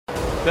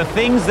The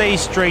things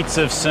these streets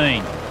have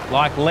seen,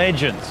 like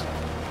legends,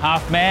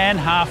 half man,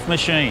 half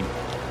machine,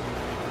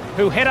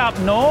 who head up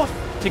north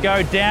to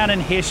go down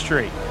in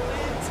history.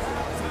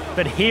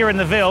 But here in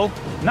the Ville,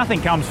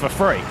 nothing comes for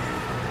free,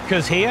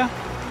 because here,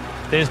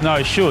 there's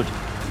no should.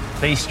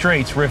 These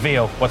streets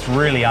reveal what's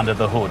really under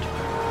the hood.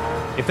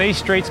 If these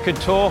streets could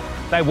talk,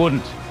 they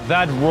wouldn't.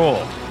 They'd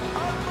roar.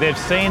 They've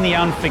seen the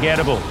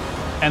unforgettable,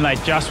 and they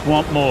just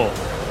want more.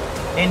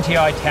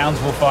 NTI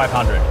Townsville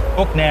 500.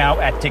 Book now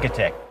at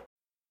Ticketek.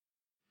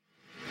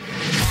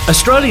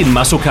 Australian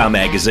Muscle Car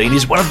magazine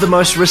is one of the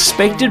most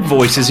respected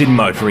voices in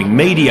motoring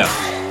media.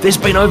 There's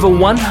been over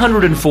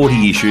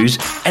 140 issues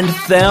and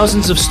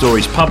thousands of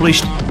stories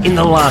published in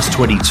the last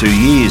 22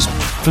 years,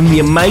 from the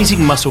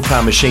amazing muscle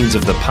car machines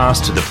of the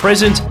past to the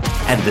present,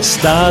 and the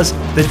stars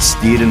that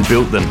steered and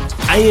built them.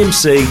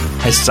 AMC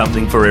has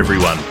something for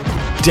everyone.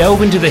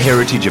 Delve into the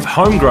heritage of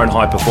homegrown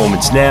high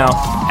performance now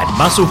at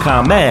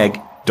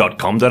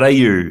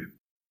musclecarmag.com.au.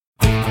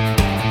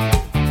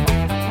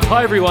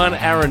 Hi everyone,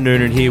 Aaron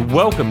Noonan here.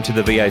 Welcome to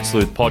the V8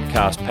 Sleuth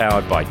podcast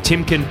powered by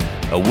Timken,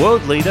 a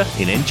world leader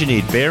in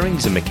engineered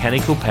bearings and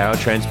mechanical power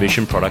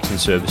transmission products and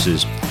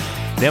services.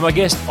 Now my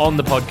guest on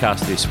the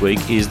podcast this week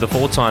is the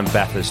four-time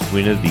Bathurst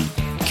winner, the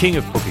king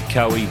of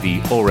Pukekohe,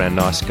 the all-round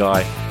nice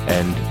guy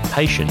and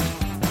patient.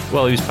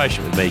 Well, he was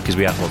patient with me because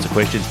we asked lots of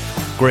questions.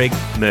 Greg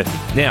Murphy.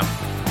 Now,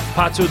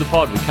 part two of the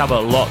pod, we cover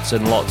lots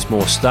and lots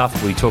more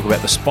stuff. We talk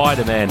about the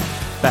Spider-Man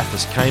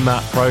Bathurst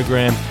Kmart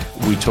program.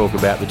 We talk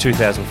about the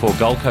 2004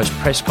 Gold Coast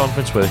press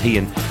conference where he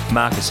and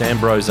Marcus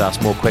Ambrose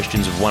asked more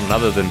questions of one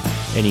another than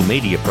any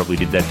media probably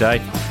did that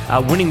day.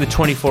 Winning the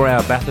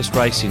 24-hour Bathurst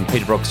race in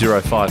Peterborough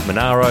 05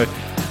 Monaro.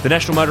 The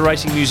National Motor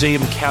Racing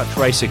Museum couch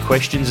racer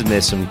questions, and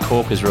there's some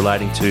corkers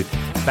relating to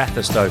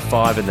Bathurst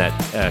 05 and that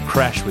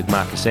crash with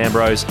Marcus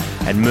Ambrose.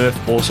 And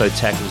Murph also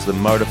tackles the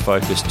Motor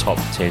Focus Top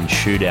 10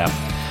 shootout.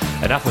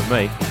 Enough of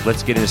me,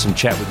 let's get into some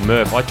chat with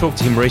Murph. I talked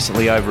to him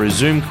recently over a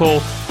Zoom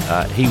call.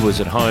 He was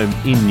at home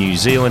in New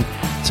Zealand.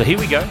 So here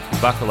we go,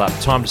 buckle up.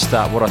 Time to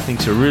start what I think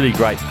is a really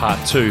great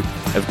part two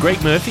of Greg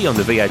Murphy on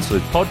the V8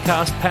 Sleuth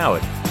podcast,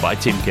 powered by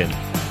Timken.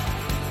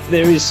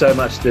 There is so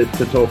much to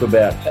talk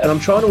about, and I'm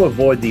trying to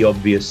avoid the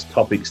obvious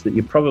topics that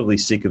you're probably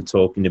sick of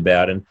talking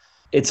about. And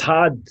it's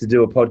hard to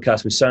do a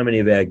podcast with so many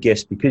of our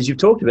guests because you've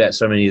talked about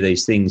so many of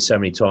these things so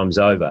many times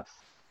over.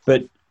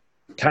 But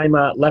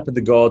Kmart, Lap of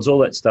the Gods, all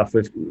that stuff,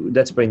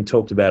 that's been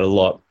talked about a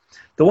lot.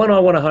 The one I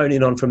want to hone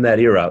in on from that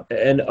era,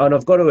 and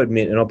I've got to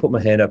admit, and I'll put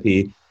my hand up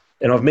here,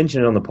 and I've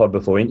mentioned it on the pod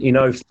before,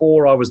 in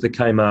 04 I was the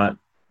Kmart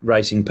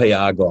racing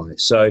PR guy.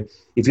 So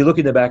if you look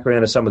in the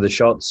background of some of the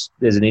shots,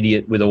 there's an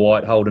idiot with a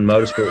white Holden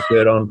Motorsport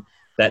shirt on.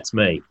 That's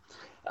me.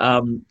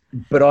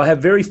 But I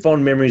have very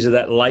fond memories of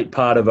that late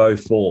part of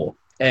 04.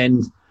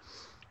 And,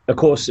 of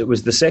course, it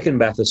was the second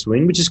Bathurst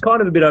win, which is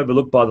kind of a bit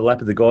overlooked by the Lap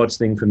of the Gods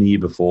thing from the year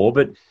before.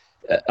 But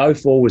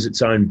 04 was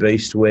its own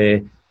beast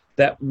where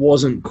that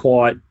wasn't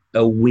quite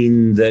a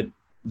win that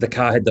the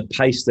car had the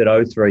pace that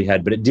 03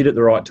 had, but it did at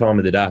the right time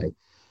of the day.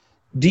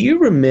 Do you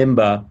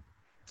remember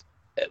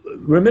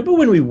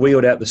when we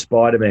wheeled out the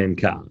Spider-Man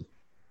car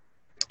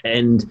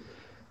and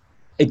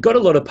it got a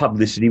lot of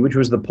publicity, which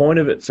was the point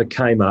of it for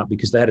Kmart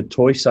because they had a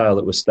toy sale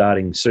that was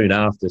starting soon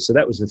after. So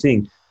that was the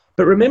thing.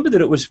 But remember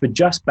that it was for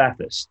just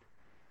Bathurst.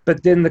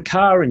 But then the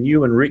car and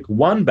you and Rick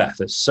won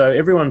Bathurst. So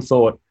everyone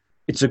thought,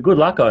 it's a good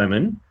luck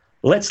omen.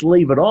 Let's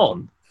leave it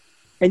on.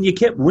 And you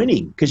kept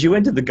winning because you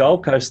went to the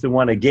Gold Coast and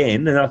won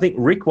again. And I think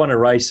Rick won a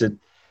race at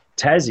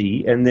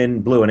Tassie and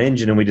then blew an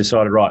engine and we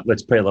decided, right,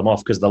 let's peel them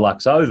off because the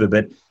luck's over.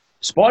 But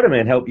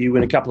Spider-Man helped you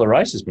win a couple of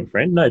races, my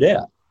friend, no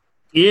doubt.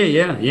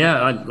 Yeah.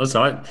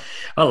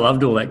 I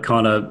loved all that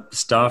kind of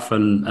stuff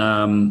and,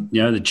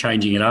 the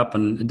changing it up.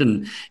 And it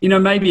didn't,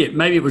 maybe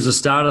it was the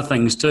start of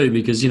things too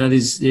because,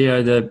 there's,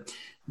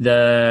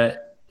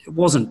 it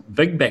wasn't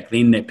big back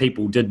then that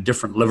people did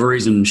different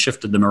liveries and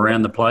shifted them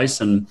around the place.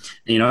 And,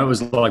 it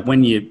was like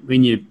when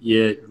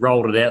you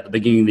rolled it out at the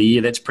beginning of the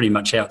year, that's pretty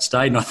much how it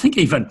stayed. And I think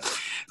even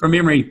from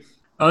memory,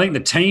 I think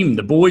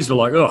the boys were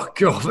like, oh,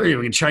 God, we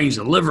can change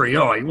the livery.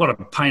 Oh, what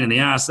a pain in the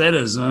ass that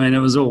is. I mean, it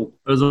was all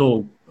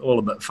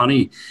a bit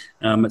funny.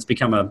 It's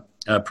become a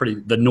pretty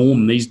the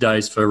norm these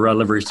days for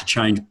liveries to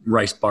change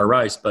race by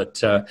race. But,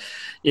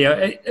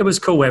 it was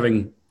cool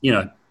having,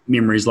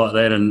 memories like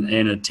that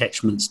and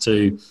attachments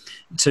to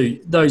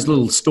those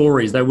little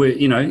stories. They were,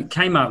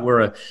 Kmart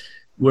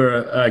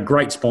were a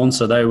great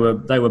sponsor. They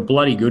were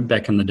bloody good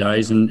back in the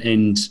days,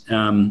 and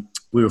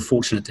we were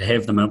fortunate to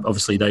have them.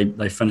 Obviously,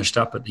 they finished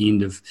up at the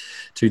end of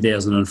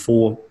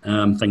 2004.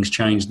 Things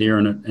changed there,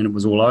 and it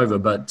was all over.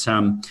 But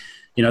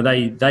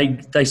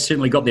they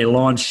certainly got their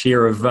lion's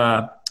share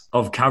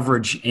of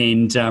coverage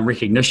and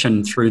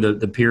recognition through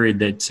the period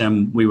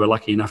that we were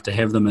lucky enough to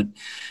have them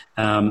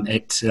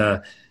at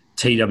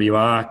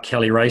TWR,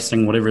 Kelly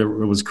Racing, whatever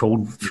it was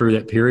called through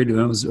that period.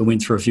 It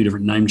went through a few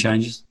different name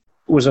changes.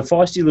 It was a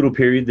feisty little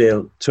period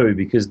there too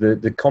because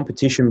the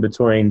competition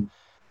between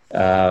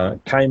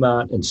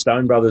Kmart and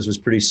Stone Brothers was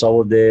pretty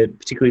solid there,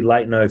 particularly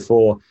late in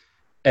 04.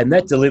 And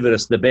that delivered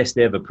us the best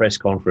ever press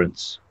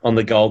conference on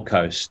the Gold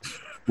Coast.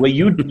 where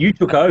you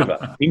took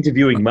over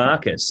interviewing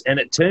Marcus, and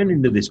it turned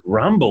into this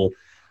rumble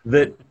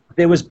that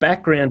there was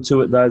background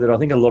to it, though, that I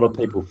think a lot of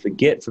people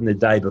forget from the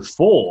day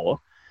before,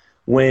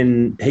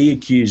 when he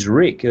accused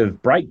Rick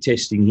of brake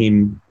testing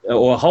him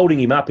or holding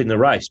him up in the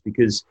race,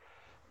 because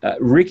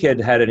Rick had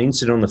an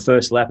incident on the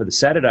first lap of the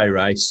Saturday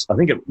race, I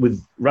think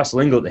with Russell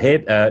Ingall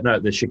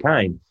at the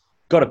chicane,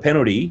 got a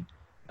penalty,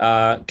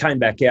 came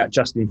back out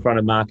just in front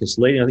of Marcus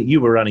leading. I think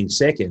you were running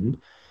second,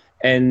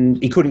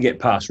 and he couldn't get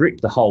past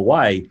Rick the whole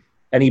way,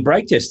 and he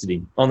brake tested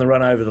him on the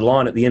run over the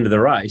line at the end of the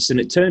race, and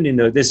it turned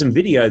into, there's some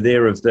video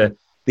there of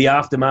the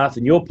aftermath,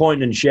 and you're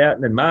pointing and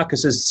shouting, and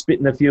Marcus is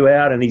spitting a few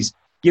out, and he's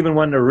giving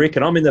one to Rick,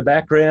 and I'm in the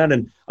background,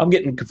 and I'm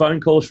getting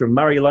phone calls from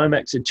Murray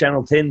Lomax at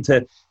Channel 10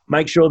 to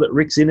make sure that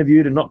Rick's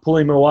interviewed and not pull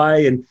him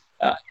away. And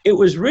it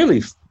was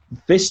really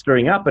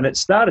festering up, and it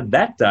started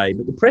that day,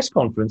 but the press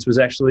conference was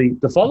actually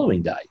the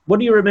following day. What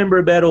do you remember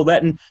about all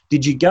that? And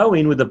did you go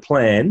in with a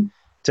plan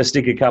to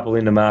stick a couple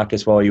into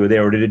Marcus while you were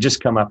there, or did it just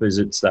come up as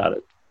it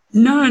started?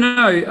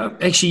 No.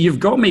 Actually,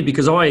 you've got me,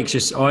 because I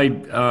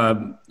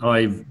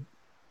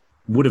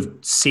would have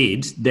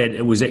said that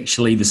it was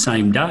actually the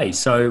same day.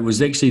 So it was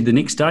actually the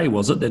next day,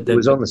 was it? It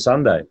was on the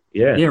Sunday,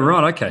 yeah. Yeah,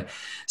 right, okay.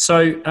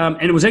 So,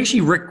 and it was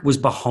actually Rick was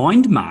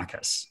behind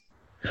Marcus.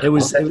 It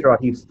was. That's right.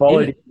 He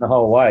followed him the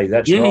whole way.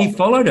 That's right. Yeah, he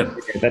followed him.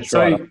 Yeah, that's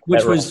right.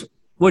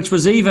 Which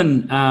was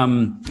even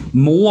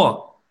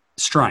more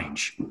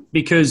strange,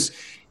 because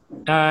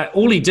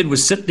all he did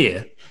was sit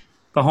there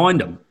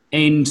behind him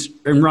and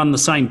run the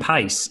same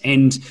pace,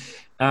 and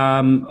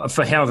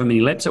for however many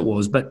laps it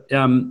was. But,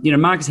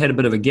 Marcus had a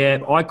bit of a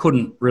gap. I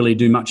couldn't really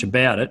do much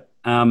about it.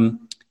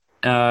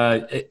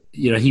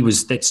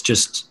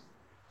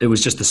 It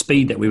was just the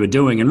speed that we were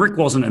doing, and Rick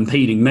wasn't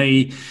impeding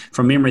me.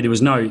 From memory, there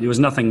was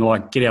nothing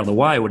like get out of the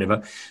way or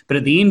whatever. But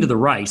at the end of the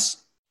race,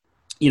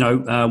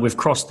 we've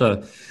crossed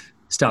the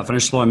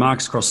start-finish line.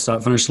 Marcus crossed the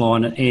start-finish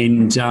line,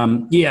 and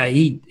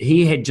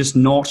he had just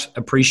not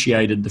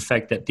appreciated the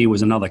fact that there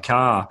was another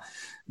car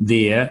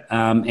there,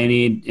 and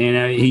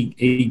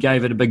he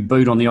gave it a big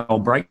boot on the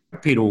old brake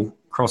pedal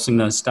crossing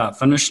the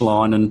start-finish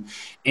line, and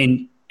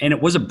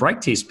it was a brake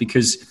test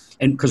because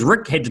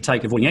Rick had to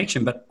take avoiding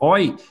action, but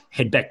I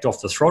had backed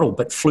off the throttle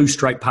but flew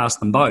straight past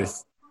them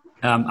both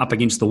up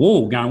against the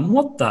wall, going,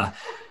 what the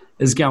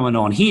is going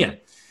on here?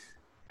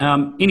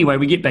 Anyway,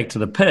 we get back to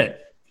the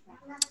pit,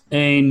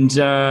 and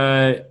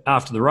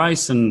after the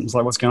race, and it's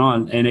like, what's going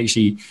on? And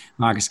actually,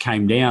 Marcus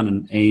came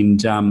down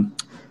and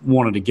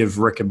wanted to give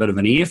Rick a bit of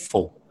an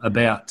earful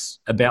about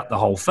the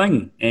whole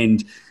thing.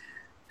 And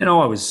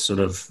I was sort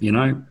of,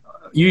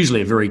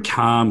 usually a very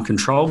calm,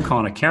 controlled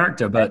kind of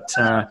character, but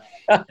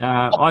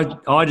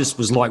I just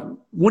was like,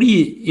 what do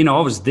you,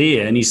 I was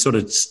there, and he sort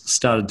of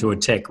started to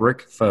attack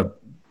Rick for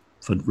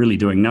really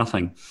doing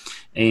nothing.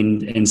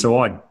 And so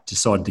I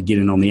decided to get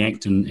in on the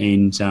act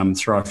and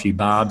throw a few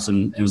barbs,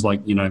 and it was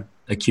like,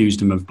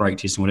 accused him of brake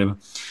testing or whatever.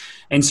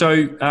 And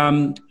so,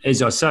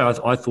 as I say,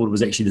 I thought it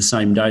was actually the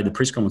same day, the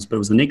press conference, but it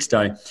was the next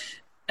day.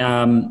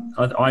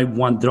 I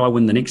won. Did I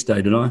win the next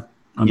day? Did I?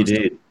 You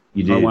did.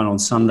 I won on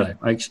Sunday.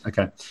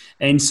 Okay.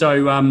 And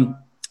so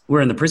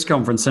we're in the press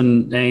conference,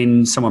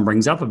 and someone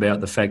brings up about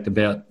the fact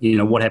about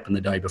what happened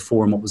the day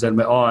before and what was that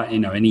about.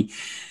 And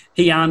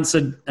he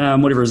answered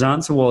whatever his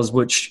answer was,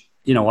 which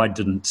I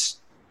didn't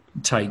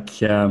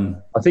take. I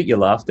think you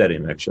laughed at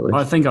him, actually.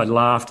 I think I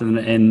laughed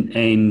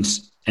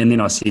and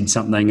then I said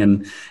something,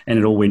 and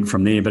it all went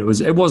from there. But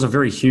it was a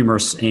very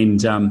humorous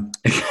and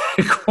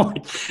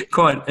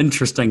quite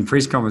interesting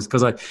press conference,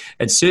 because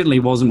it certainly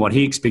wasn't what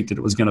he expected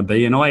it was going to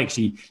be. And I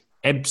actually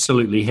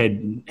absolutely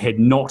had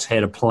not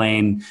had a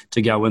plan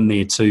to go in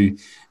there to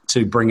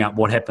bring up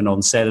what happened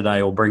on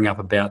Saturday or bring up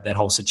about that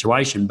whole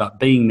situation. But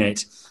being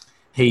that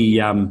he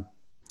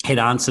had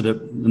answered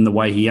it in the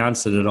way he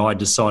answered it, I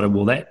decided,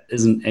 well, that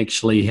isn't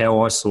actually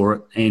how I saw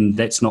it, and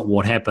that's not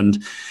what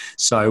happened.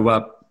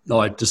 So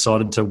I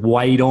decided to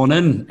wade on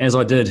in, as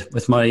I did,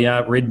 with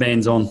my red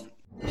bands on.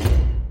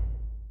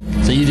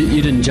 So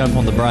you didn't jump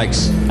on the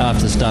brakes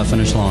after the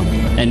start-finish line,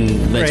 and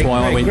that's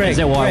why I went. Is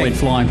that why I went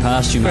flying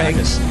past you,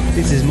 Marcus?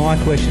 This is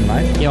my question,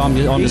 mate. Yeah, I'm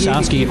just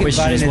asking you a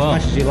question as well.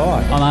 As much as you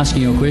like. I'm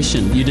asking you a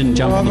question. You didn't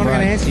jump on the brakes.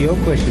 I'm not going to answer your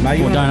question, mate.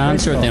 Well, don't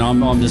answer it then.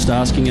 I'm just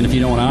asking, and if you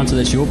don't want to answer,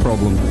 that's your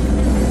problem.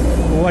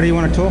 Well, why do you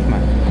want to talk,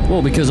 mate?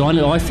 Well, because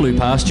I flew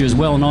past you as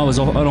well, and I was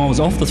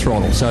off the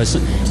throttle. So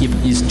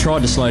you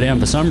tried to slow down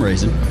for some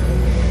reason.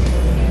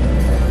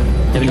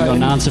 Haven't got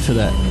an answer for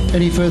that.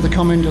 Any further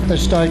comment at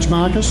this stage,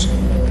 Marcus?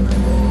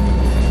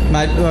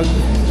 Mate, look,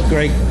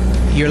 Greg,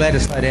 you're allowed to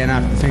slow down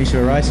after the finish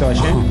of a race, I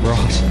assume. Oh,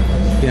 right.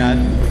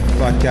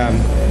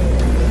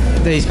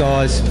 These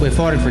guys, we're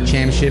fighting for a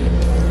championship.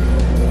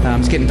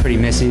 It's getting pretty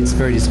messy. It's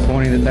very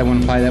disappointing that they want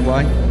to play that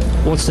way.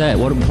 What's that?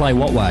 Play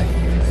what way?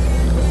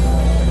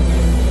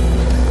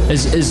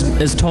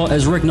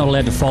 Is Rick not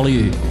allowed to follow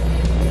you?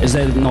 Is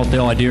that not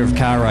the idea of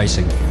car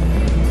racing?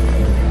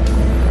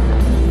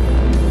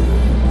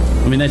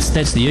 I mean,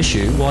 that's the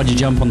issue. Why'd you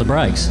jump on the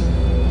brakes?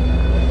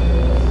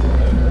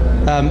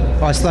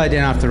 I slowed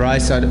down after the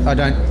race. I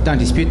don't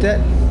dispute that.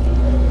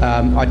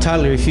 I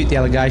totally refute the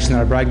allegation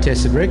that I brake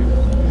tested Rick.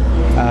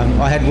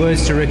 I had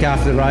words to Rick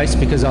after the race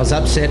because I was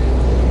upset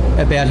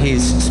about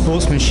his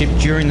sportsmanship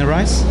during the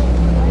race.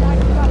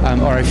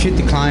 I refute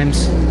the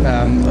claims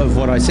of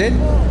what I said,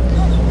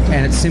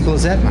 and it's simple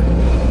as that, mate.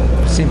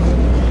 Simple.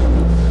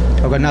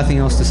 I've got nothing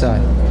else to say.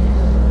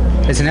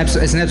 It's an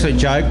absolute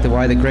joke the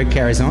way that Greg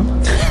carries on.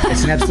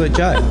 It's an absolute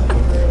joke.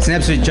 It's an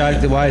absolute joke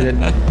the way that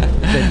Mark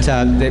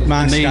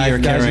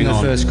Skaife goes in the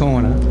first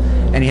corner,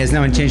 and he has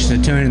no intention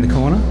of turning the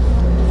corner.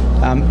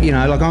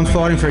 I'm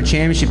fighting for a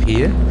championship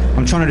here.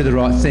 I'm trying to do the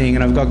right thing,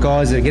 and I've got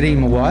guys that are getting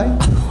in my way.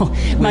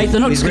 Mate,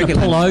 they're not just going to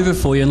pull over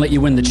for you and let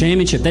you win the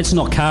championship. That's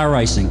not car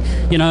racing.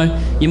 You know,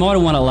 you might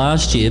have won it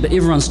last year, but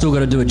everyone's still got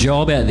to do a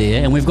job out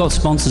there, and we've got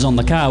sponsors on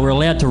the car. We're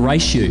allowed to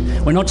race you.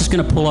 We're not just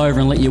going to pull over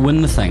and let you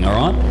win the thing, all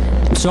right?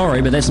 I'm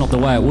sorry, but that's not the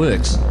way it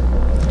works.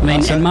 I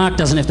mean, and Mark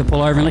doesn't have to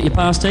pull over and let you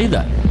past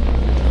either.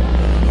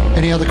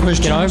 Any other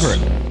questions? Get over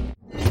it.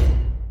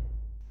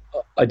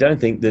 I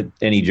don't think that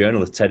any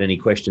journalists had any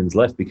questions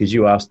left because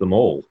you asked them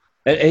all.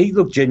 And he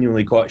looked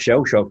genuinely quite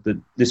shell-shocked that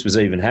this was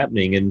even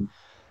happening, and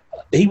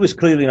he was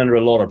clearly under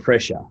a lot of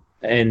pressure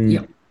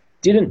and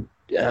didn't...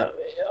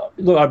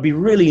 look, I'd be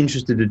really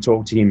interested to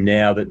talk to him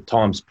now that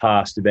time's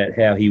passed about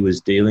how he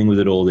was dealing with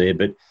it all there,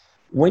 but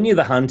when you're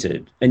the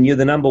hunted and you're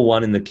the number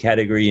one in the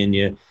category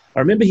and I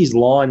remember his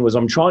line was,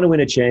 I'm trying to win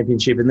a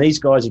championship and these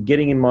guys are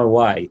getting in my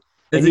way.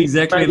 That's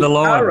exactly the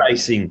line. Car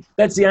racing.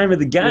 That's the aim of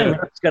the game.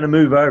 Yeah. It's going to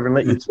move over and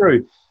let you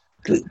through.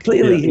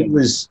 Clearly, he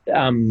was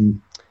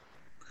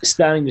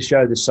starting to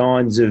show the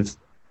signs of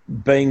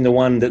being the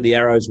one that the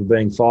arrows were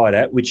being fired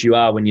at, which you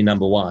are when you're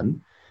number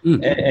one.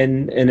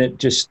 And it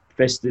just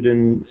festered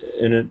and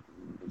it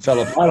fell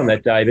apart on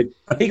that day.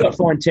 But he got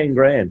fined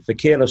 $10,000 for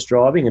careless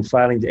driving and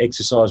failing to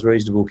exercise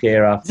reasonable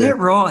care after. Is that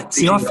right?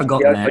 See, I've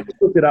forgotten that. I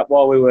just looked it up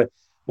while we were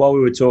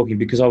talking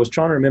because I was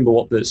trying to remember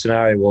what the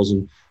scenario was,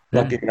 and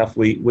lucky enough,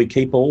 we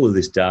keep all of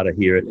this data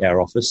here at our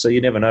office, so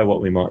you never know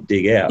what we might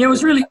dig out. Yeah,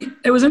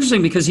 it was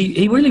interesting because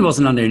he really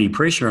wasn't under any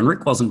pressure, and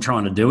Rick wasn't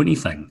trying to do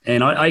anything.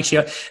 And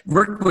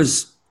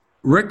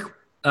Rick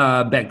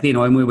back then,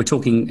 when we were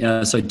talking,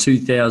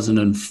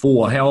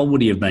 2004. How old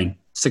would he have been?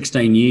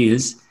 16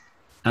 years.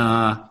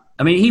 I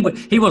mean, he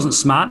wasn't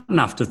smart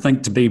enough to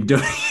think to be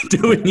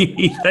doing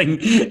anything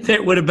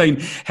that would have been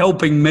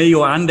helping me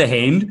or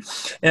underhand.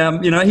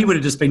 He would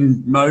have just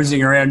been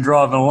moseying around,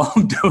 driving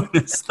along, doing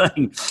his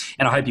thing.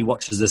 And I hope he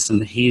watches this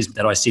and hears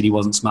that I said he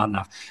wasn't smart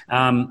enough.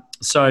 That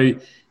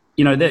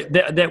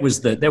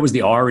was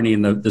the irony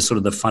and the sort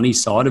of the funny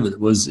side of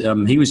it was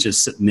he was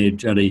just sitting there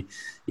trying to,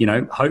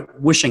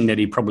 wishing that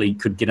he probably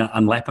could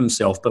unlap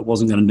himself, but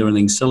wasn't going to do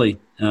anything silly.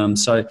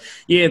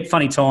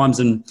 Funny times,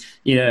 and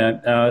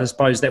I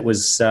suppose that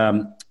was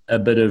a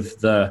bit of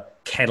the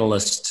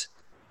catalyst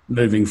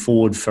moving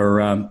forward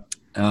for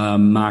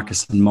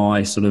Marcus and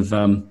my sort of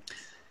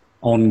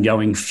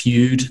ongoing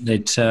feud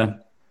that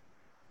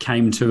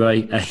came to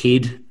a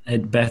head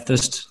at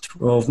Bathurst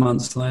 12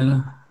 months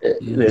later.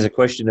 There's a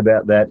question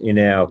about that in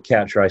our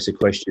Couch Racer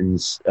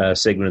Questions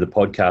segment of the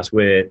podcast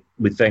where,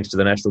 with thanks to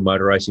the National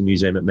Motor Racing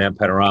Museum at Mount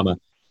Panorama,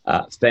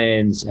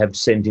 fans have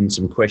sent in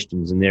some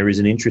questions, and there is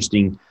an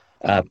interesting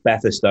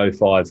Bathurst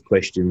 05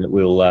 question that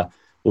we'll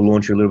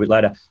launch a little bit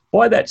later.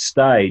 By that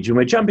stage, and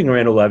we're jumping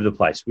around all over the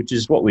place, which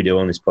is what we do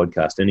on this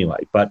podcast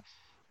anyway, but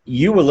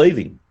you were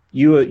leaving.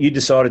 You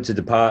decided to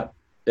depart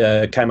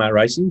Kmart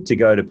Racing to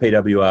go to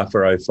PWR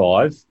for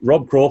 05.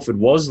 Rob Crawford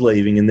was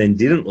leaving and then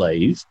didn't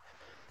leave.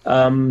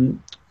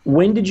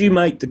 When did you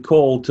make the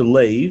call to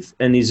leave,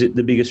 and is it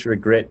the biggest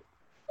regret?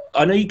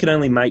 I know you can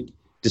only make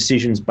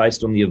decisions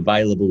based on the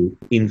available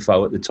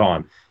info at the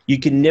time. You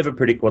can never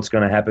predict what's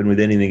going to happen with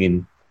anything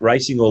in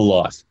racing or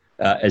life,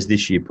 as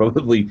this year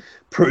probably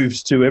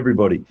proves to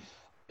everybody.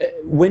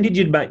 When did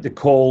you make the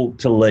call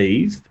to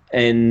leave,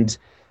 and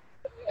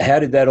how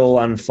did that all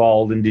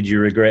unfold, and did you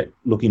regret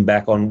looking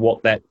back on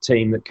what that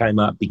team that came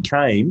up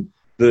became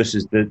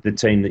versus the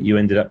team that you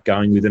ended up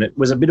going with? And it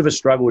was a bit of a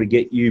struggle to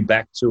get you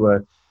back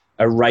to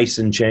a race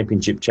and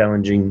championship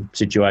challenging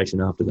situation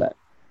after that.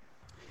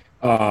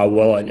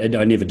 Well,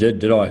 I never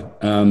did I?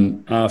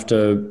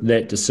 After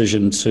that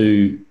decision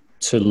to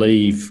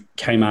leave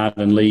Kmart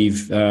and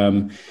leave,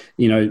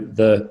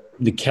 the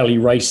Kelly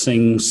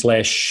Racing /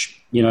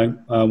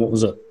 what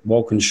was it,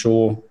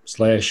 Walkinshaw /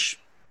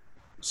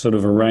 sort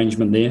of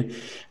arrangement there.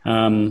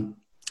 And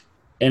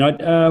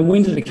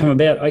when did it come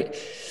about?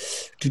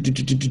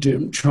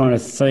 I'm trying to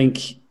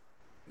think.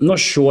 I'm not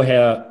sure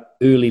how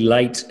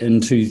late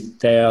in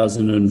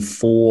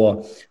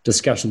 2004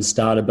 discussions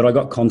started, but I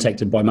got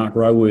contacted by Mark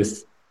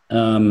Roworth,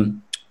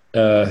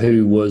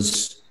 who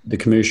was the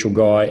commercial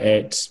guy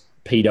at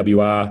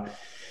PWR,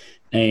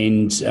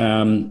 and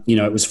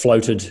it was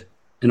floated,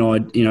 and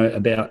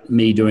about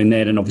me doing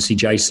that, and obviously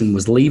Jason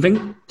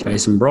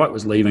Bright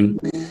was leaving,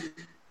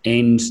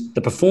 and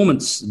the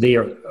performance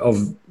there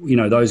of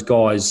those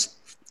guys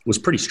was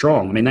pretty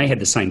strong. I mean, they had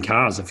the same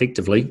cars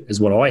effectively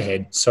as what I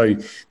had. So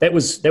that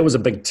was a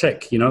big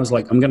tick. It was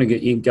like, I'm going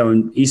to go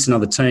and east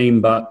another team,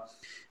 but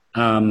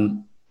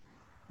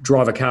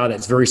drive a car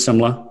that's very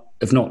similar,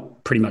 if not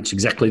pretty much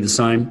exactly the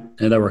same.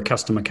 They were a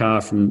customer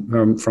car from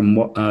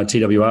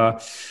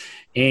TWR,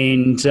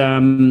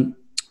 and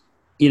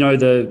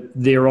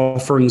their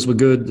offerings were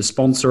good. The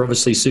sponsor,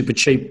 obviously, Super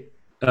Cheap,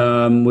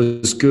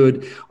 was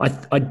good.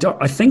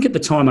 I think at the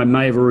time I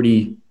may have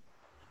already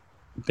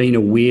been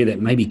aware that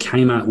maybe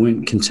Kmart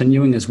weren't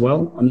continuing as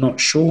well. I'm not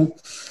sure.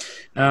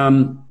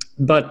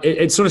 But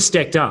it sort of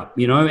stacked up,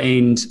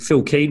 and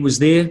Phil Keed was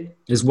there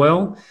as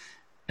well.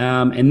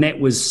 And that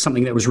was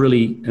something that was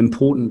really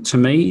important to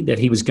me, that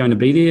he was going to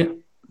be there.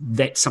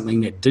 That's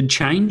something that did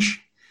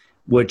change,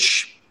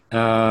 which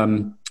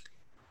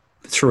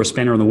threw a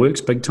spanner in the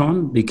works big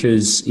time,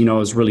 because, I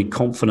was really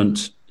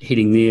confident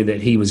heading there that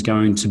he was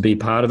going to be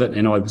part of it.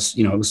 And I was,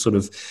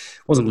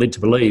 wasn't led to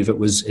believe it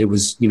was, that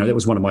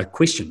was one of my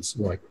questions.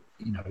 Like,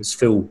 is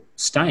Phil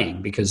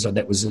staying? Because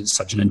that was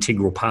such an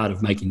integral part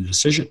of making the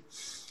decision.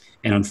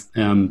 And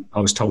I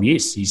was told,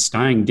 yes, he's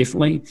staying,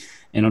 definitely.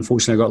 And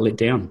unfortunately, I got let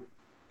down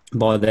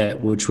by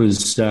that, which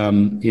was, I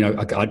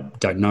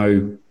don't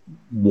know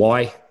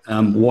why,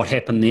 what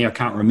happened there. I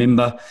can't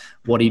remember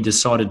what he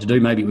decided to do.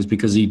 Maybe it was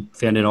because he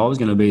found out I was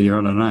going to be there.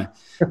 I don't know.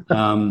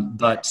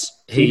 But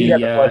he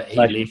left.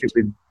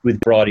 With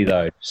Bridie,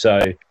 though.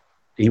 So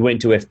he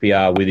went to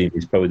FPR with him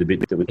is probably the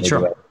bit that would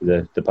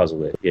the puzzle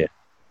there. Yeah.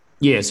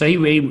 Yeah, so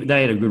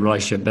they had a good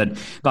relationship,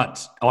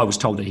 but I was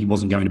told that he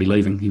wasn't going to be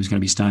leaving; he was going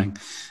to be staying.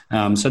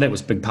 So that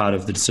was a big part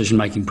of the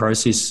decision-making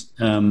process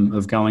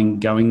of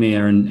going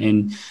there,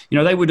 and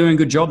they were doing a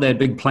good job. They had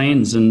big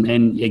plans, and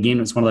again,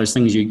 it's one of those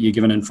things you're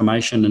given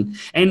information,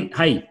 and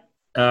hey,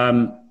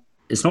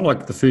 it's not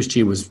like the first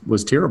year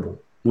was terrible.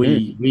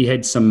 We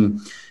had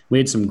some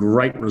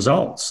great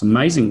results,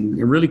 amazing,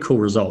 really cool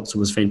results. It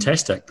was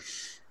fantastic,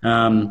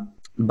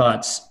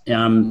 but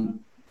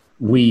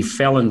we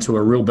fell into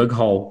a real big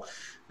hole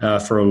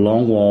for a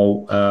long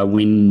while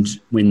when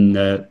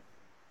the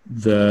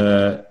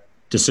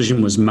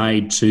decision was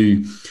made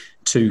to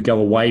go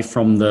away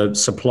from the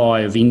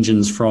supply of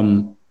engines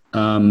from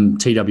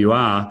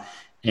TWR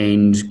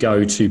and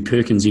go to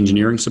Perkins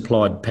Engineering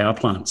supplied power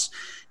plants,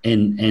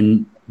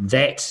 and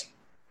that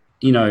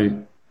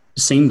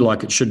seemed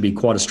like it should be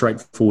quite a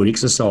straightforward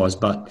exercise,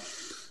 but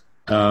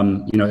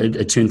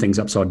it turned things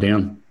upside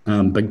down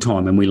big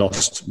time, and we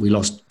lost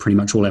pretty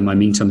much all our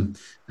momentum.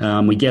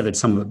 We gathered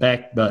some of it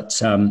back,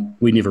 but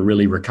we never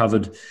really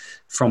recovered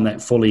from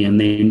that fully. And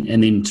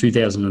then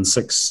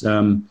 2006,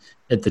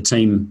 the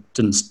team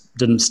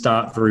didn't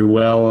start very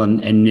well,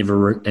 and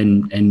never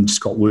and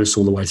just got worse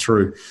all the way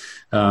through.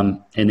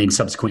 And then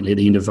subsequently at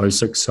the end of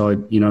 06, so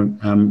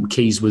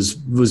Keys was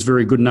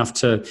very good enough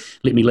to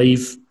let me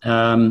leave,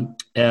 pull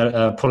out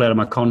of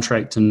my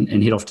contract,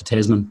 and head off to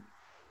Tasman.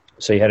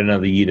 So you had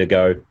another year to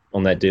go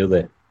on that deal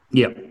there.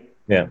 Yeah.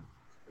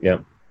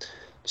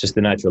 It's just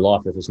the nature of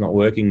life. If it's not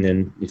working,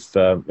 then if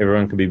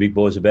everyone can be big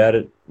boys about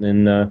it,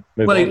 then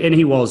move on. And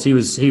he was very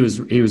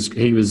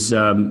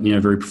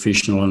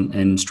professional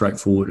and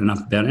straightforward enough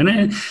about it. And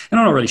I'm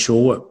not really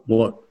sure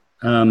what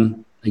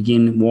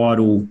again why it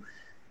all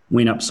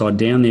went upside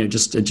down there. It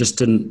just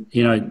didn't,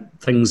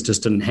 things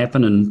just didn't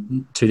happen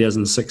in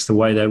 2006 the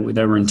way they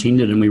were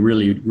intended, and we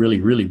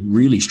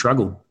really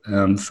struggled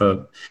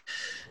for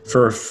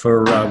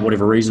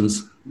whatever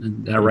reasons.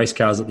 Our race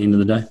cars at the end of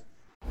the day.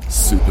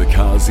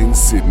 Supercars in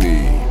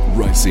Sydney,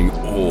 racing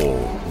all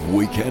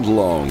weekend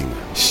long,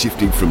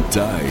 shifting from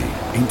day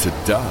into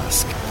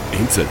dusk,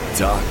 into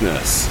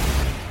darkness.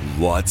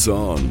 Lights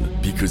on,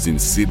 because in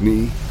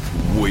Sydney,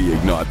 we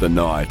ignite the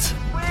night.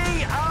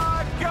 We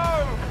are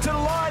go to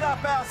light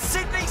up our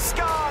Sydney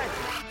sky.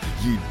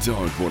 You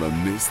don't want to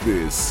miss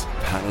this.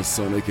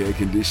 Panasonic Air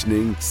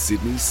Conditioning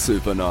Sydney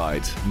Super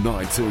Night,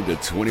 19 to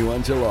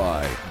 21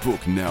 July.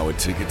 Book now at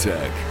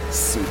Ticketek.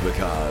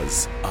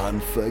 Supercars,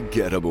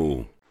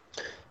 unforgettable.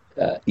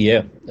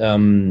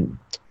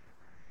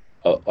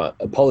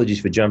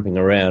 Apologies for jumping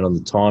around on the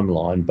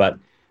timeline, but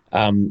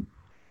a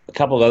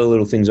couple of other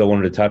little things I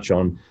wanted to touch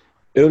on.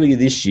 Earlier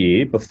this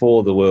year,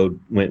 before the world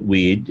went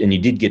weird, and you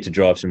did get to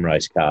drive some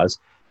race cars,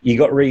 you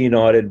got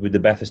reunited with the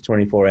Bathurst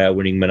 24-hour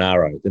winning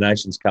Monaro, the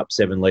Nations Cup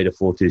 7-litre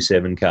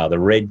 427 car, the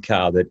red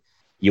car that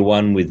you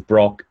won with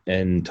Brock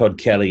and Todd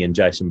Kelly and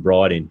Jason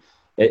Bright in.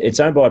 It's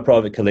owned by a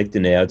private collector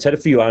now. It's had a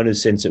few owners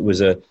since it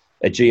was a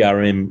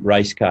GRM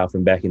race car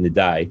from back in the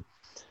day.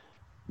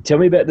 Tell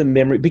me about the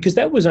memory, because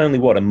that was only,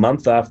 a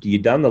month after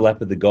you'd done the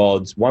Lap of the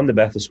Gods, won the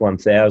Bathurst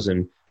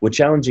 1000, were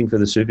challenging for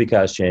the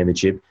Supercars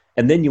Championship,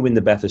 and then you win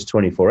the Bathurst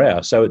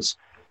 24-hour. So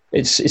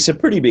it's a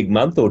pretty big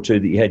month or two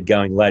that you had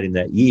going late in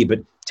that year. But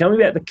tell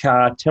me about the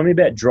car, tell me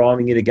about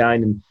driving it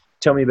again, and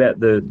tell me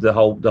about the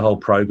whole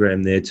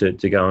program there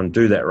to go and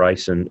do that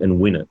race and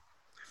win it.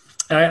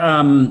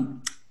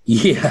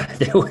 Yeah,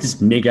 that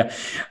was mega.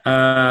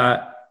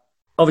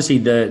 Obviously,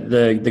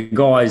 the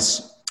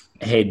guys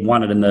had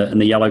won it in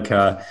the yellow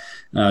car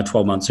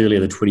 12 months earlier,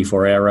 the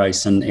 24-hour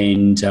race, and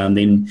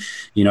then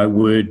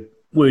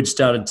word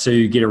started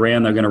to get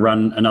around. They were going to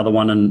run another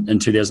one in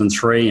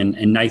 2003,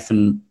 and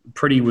Nathan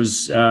Pretty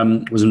was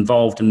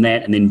involved in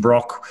that, and then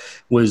Brock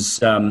was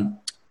going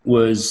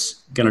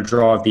to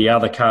drive the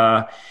other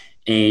car,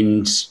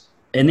 and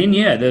then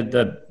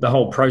the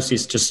whole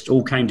process just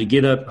all came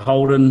together.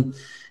 Holden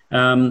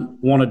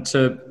wanted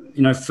to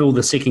fill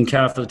the second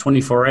car for the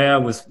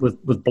 24-hour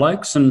with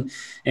blokes, and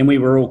we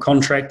were all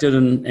contracted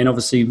and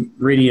obviously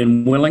ready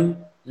and willing.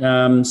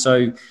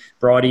 So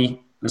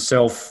Bridie,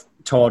 myself,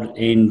 Todd,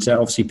 and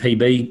obviously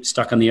PB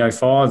stuck in the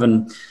 05,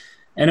 and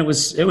it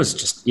was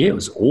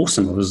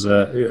awesome. It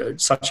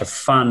was such a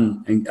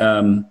fun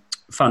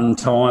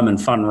time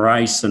and fun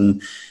race,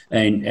 and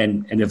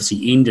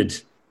obviously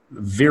ended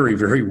very,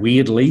 very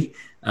weirdly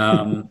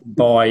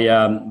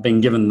by being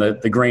given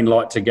the green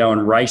light to go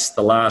and race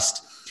the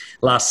last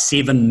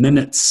 7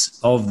 minutes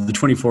of the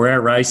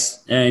 24-hour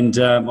race, and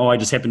I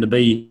just happened to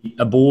be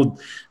aboard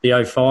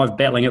the 05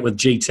 battling it with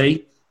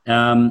GT,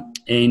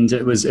 and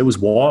it was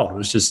wild. It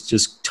was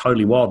just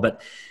totally wild.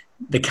 But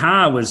the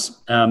car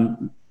was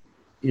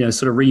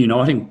sort of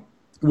reuniting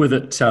with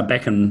it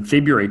back in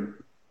February.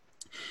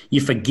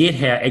 You forget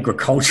how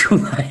agricultural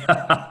they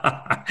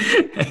are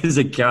as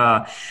a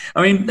car.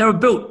 I mean, they were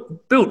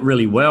built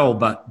really well,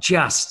 but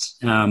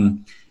just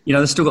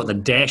they've still got the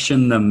dash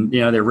in them,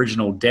 the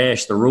original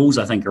dash, the rules,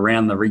 I think,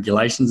 around the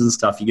regulations and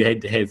stuff. You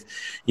had to have,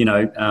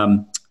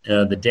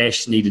 the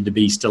dash needed to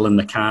be still in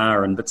the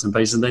car and bits and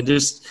pieces. They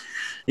just,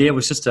 it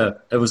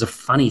was a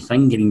funny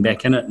thing getting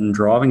back in it and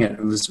driving it.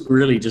 It was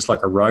really just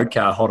like a road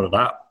car hotted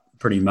up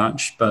pretty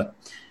much. But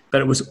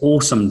it was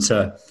awesome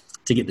to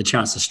get the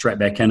chance to strap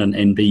back in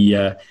and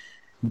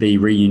be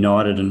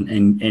reunited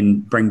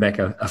and bring back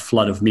a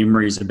flood of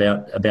memories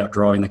about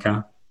driving the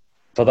car.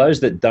 For those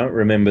that don't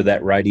remember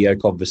that radio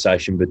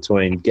conversation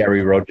between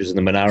Gary Rogers and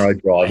the Monaro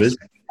drivers,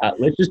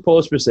 let's just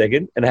pause for a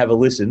second and have a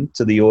listen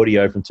to the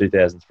audio from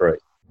 2003.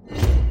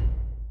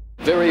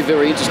 Very,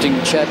 very interesting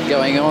chat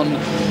going on.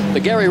 The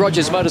Gary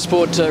Rogers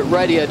Motorsport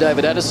Radio,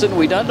 David Addison.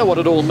 We don't know what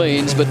it all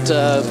means, but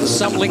there's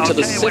some link to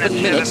the 7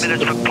 minutes. 7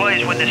 minutes, but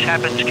please, when this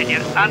happens, can you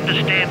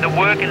understand the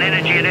work and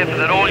energy and effort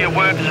that all your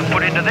workers have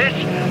put into this?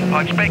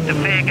 I expect a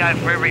fair go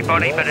for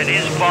everybody, but it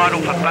is vital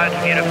for both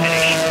of you to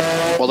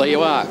finish. Well, there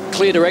you are.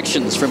 Clear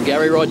directions from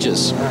Gary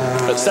Rogers.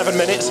 At 7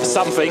 minutes,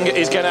 something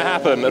is going to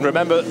happen. And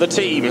remember, the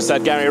team,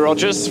 said Gary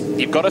Rogers,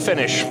 you've got to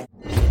finish.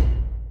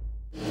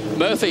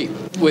 Murphy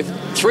with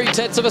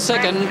 3/10 of a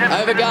second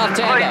over Garth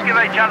Tander. Please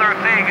give each other a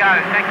fair go.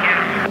 Thank you.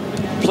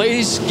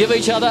 Please give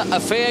each other a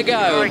fair go.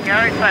 Sorry,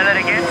 Gary, say that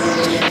again.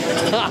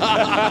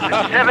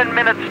 7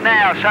 minutes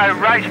now, so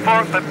race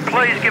for it, but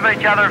please give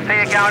each other a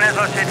fair go. And as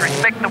I said,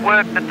 respect the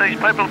work that these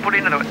people have put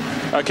into it.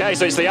 Okay,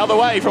 so it's the other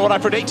way from what I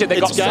predicted.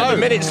 They've got 7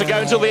 minutes to go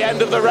until the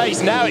end of the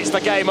race. Now it's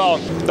the game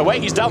on. The way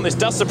he's done this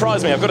does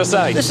surprise me, I've got to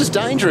say. This is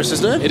dangerous,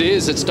 isn't it? It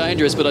is, it's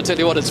dangerous, but I tell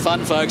you what, it's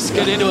fun, folks.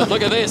 Get into it.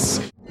 Look at this.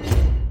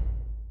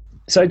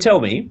 So tell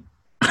me,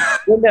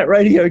 when that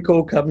radio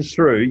call comes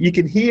through, you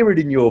can hear it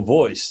in your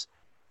voice,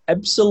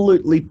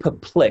 absolutely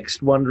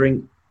perplexed,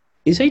 wondering,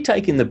 is he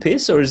taking the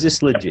piss or is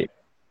this legit?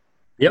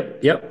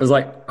 Yep. It was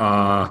like,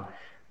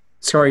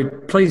 sorry,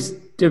 please,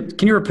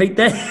 can you repeat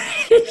that?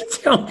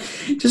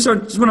 just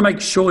want to make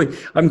sure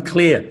I'm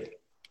clear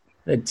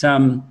that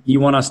you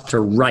want us to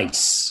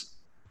race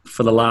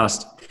for the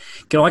last...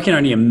 I can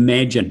only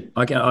imagine.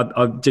 I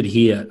did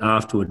hear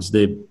afterwards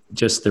the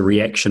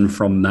reaction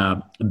from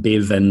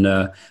Bev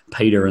and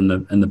Peter in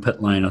the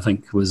pit lane. I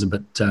think was a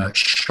bit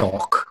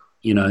shock.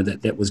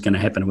 That was going to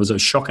happen. It was a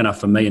shock enough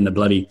for me in the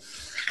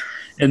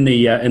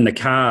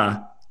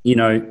car.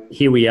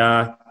 Here we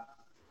are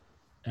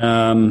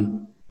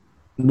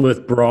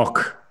with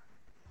Brock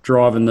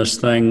driving this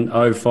thing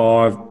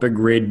 05 big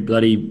red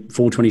bloody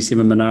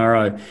 427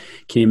 Monaro.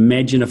 Can you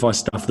imagine if I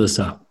stuff this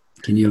up?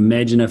 Can you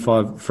imagine if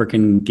I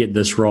freaking get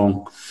this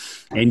wrong?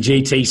 And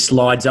GT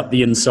slides up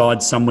the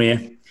inside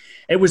somewhere.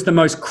 It was the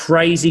most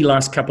crazy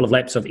last couple of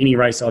laps of any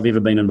race I've ever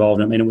been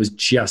involved in. I mean, it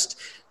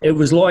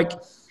was like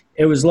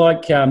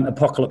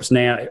Apocalypse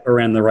Now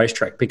around the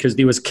racetrack, because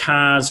there was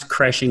cars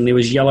crashing, there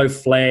was yellow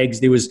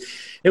flags, it was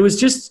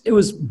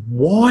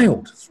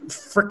wild,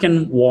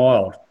 freaking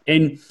wild.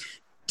 And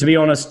to be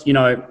honest,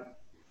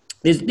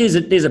 there's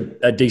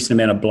a decent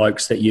amount of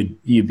blokes that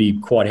you'd be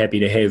quite happy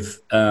to have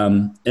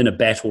in a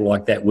battle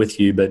like that with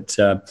you. But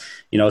I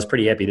was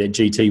pretty happy that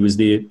GT was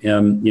there.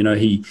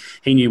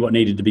 He knew what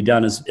needed to be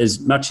done as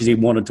much as he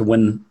wanted to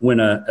win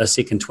a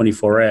second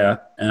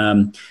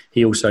 24-hour.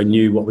 He also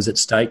knew what was at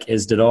stake,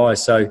 as did I.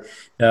 So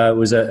it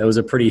was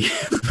a pretty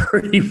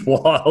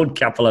wild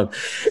couple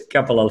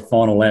of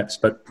final laps,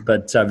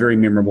 but very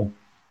memorable.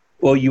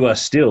 Well, you are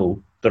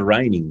still the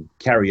reigning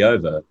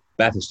carryover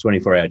Bathurst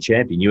 24-hour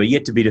champion. You are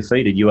yet to be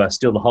defeated. You are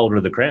still the holder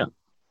of the crown.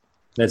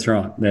 That's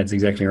right. That's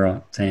exactly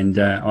right. And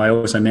I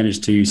also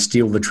managed to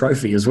steal the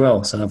trophy as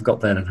well, so I've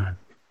got that at home.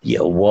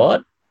 Yeah,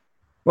 what?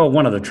 Well,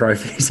 one of the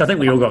trophies. I think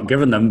we all got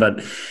given them,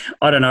 but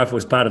I don't know if it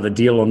was part of the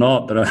deal or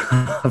not, but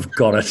I've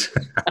got it.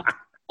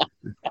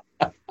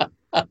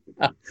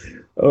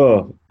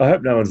 Oh, I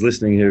hope no one's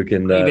listening who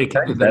can take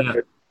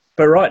that.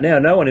 But right now,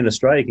 no one in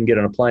Australia can get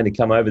on a plane to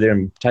come over there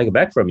and take it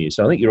back from you.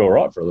 So I think you're all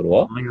right for a little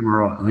while. I think I'm all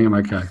right. I think I'm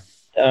okay.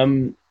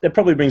 That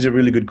probably brings a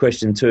really good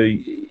question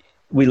too.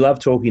 We love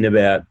talking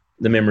about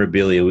the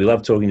memorabilia. We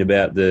love talking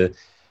about the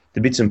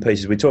bits and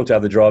pieces. We talked to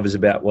other drivers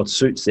about what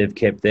suits they've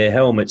kept, their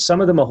helmets.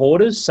 Some of them are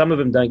hoarders. Some of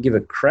them don't give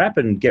a crap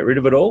and get rid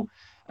of it all.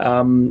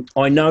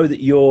 I know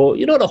that you're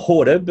not a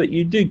hoarder, but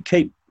you do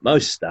keep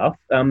most stuff.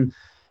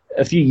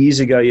 A few years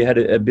ago, you had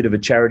a bit of a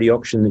charity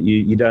auction that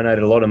you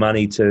donated a lot of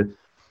money to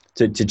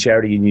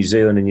charity in New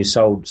Zealand, and you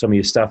sold some of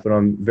your stuff. And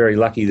I'm very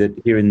lucky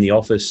that here in the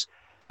office,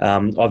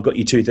 I've got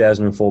your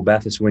 2004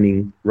 Bathurst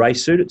winning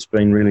race suit. It's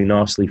been really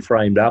nicely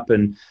framed up,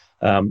 and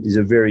is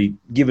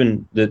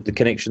given the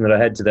connection that I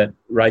had to that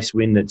race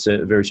win, that's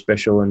a very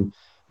special and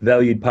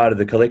valued part of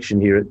the collection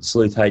here at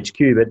Sleuth HQ.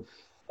 But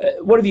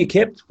what have you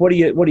kept? What are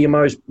your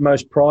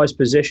most prized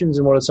possessions,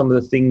 and what are some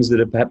of the things that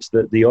are perhaps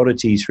the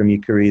oddities from your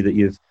career that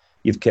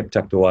you've kept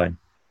tucked away?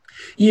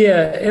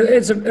 Yeah,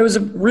 it was a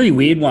really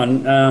weird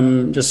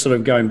one. Just sort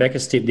of going back a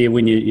step there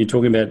when you're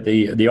talking about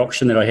the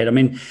auction that I had. I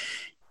mean,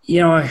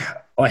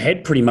 I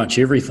had pretty much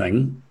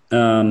everything.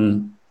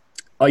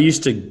 I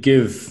used to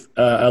give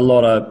a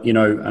lot of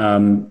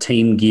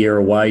team gear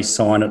away,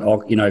 sign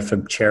it,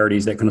 for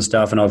charities, that kind of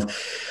stuff. And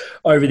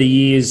over the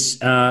years,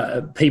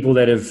 people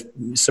that have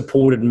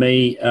supported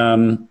me,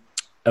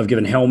 I've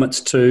given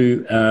helmets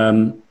to.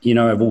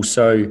 I've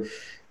also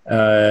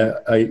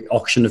I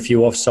auctioned a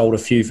few off, sold a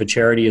few for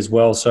charity as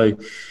well. So,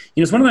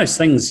 it's one of those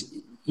things,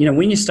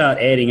 when you start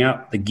adding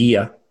up the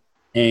gear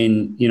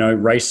and,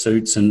 race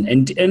suits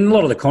and a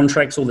lot of the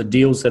contracts, all the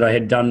deals that I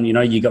had done,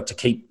 you got to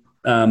keep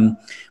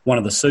one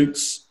of the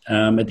suits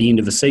at the end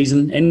of the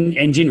season.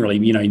 And generally,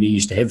 you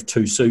used to have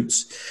 2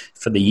 suits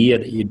for the year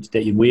that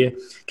you'd wear,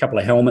 a couple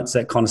of helmets,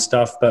 that kind of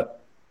stuff.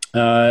 But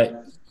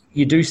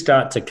you do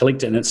start to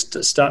collect it, and it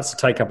starts to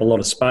take up a lot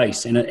of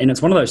space. And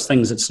it's one of those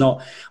things,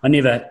 I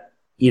never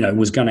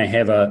was going to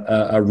have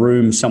a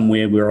room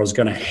somewhere where I was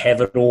going to have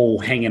it all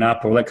hanging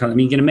up or that kind of. I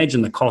mean, you can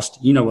imagine the cost.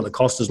 What the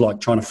cost is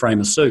like trying to frame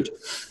a suit,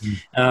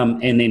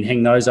 and then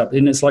hang those up.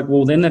 And it's like,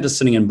 well, then they're just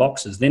sitting in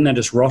boxes. Then they're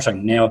just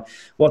rotting. Now,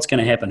 what's going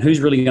to happen? Who's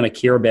really going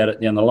to care about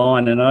it down the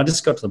line? And I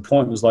just got to the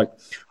point. It was like,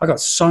 I got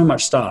so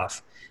much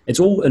stuff. It's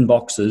all in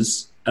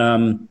boxes.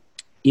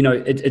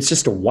 It's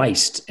just a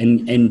waste.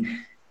 And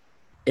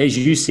as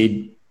you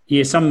said.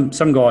 Yeah, some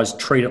guys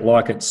treat it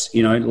like it's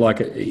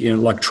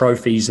like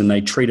trophies, and they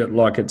treat it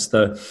like it's it's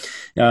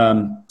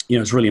a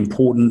really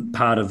important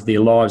part of their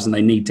lives, and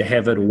they need to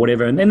have it or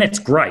whatever. And that's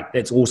great.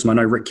 That's awesome. I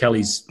know Rick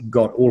Kelly's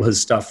got all his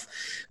stuff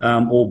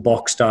all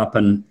boxed up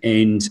and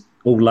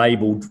all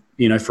labelled,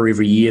 for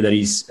every year that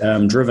he's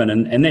driven,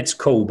 and that's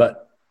cool.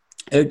 But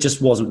it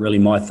just wasn't really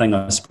my thing,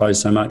 I suppose,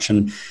 so much.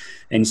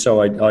 And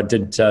so I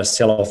did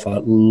sell off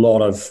a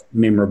lot of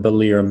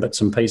memorabilia and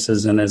bits and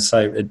pieces. And as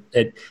I say,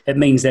 it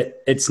means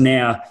that it's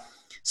now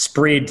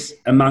spread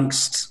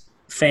amongst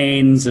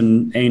fans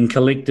and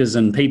collectors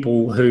and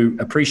people who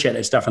appreciate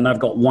that stuff, and they've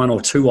got 1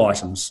 or 2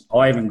 items.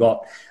 I haven't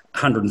got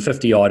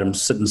 150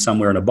 items sitting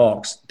somewhere in a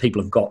box.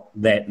 People have got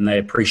that, and they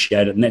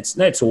appreciate it, and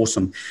that's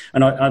awesome.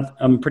 And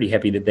I'm pretty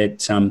happy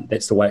that's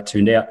the way it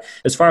turned out.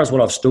 As far as what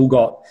I've still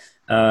got,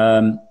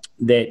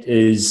 that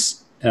is...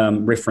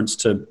 reference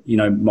to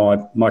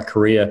my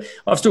career.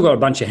 I've still got a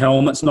bunch of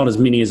helmets, not as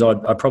many as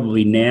I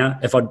probably now.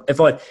 If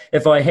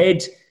I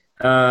had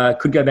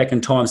could go back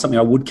in time, something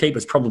I would keep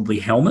is probably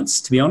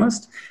helmets, to be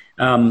honest.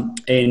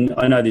 And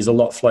I know there's a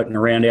lot floating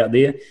around out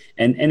there,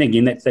 and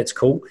again that's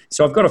cool.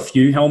 So I've got a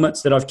few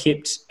helmets that I've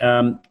kept.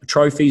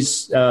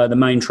 Trophies, the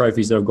main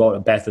trophies that I've got are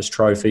Bathurst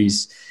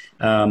trophies.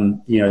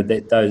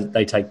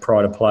 They take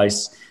pride of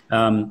place.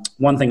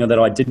 One thing that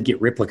I did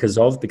get replicas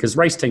of, because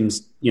race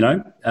teams,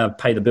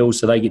 pay the bills,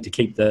 so they get to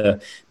keep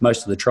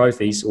most of the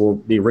trophies or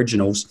the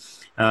originals.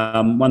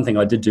 One thing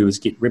I did do is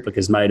get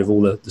replicas made of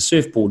all the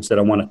surfboards that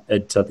I won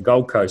at the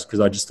Gold Coast,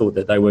 because I just thought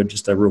that they were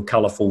just a real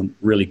colourful,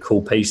 really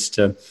cool piece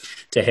to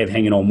have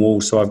hanging on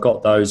walls. So I've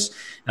got those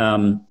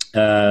in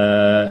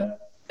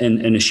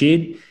a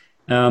shed.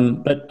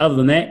 But other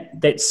than that,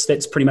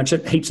 that's pretty much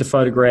it. Heaps of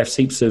photographs,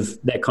 heaps of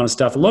that kind of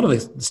stuff. A lot of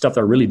the stuff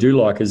that I really do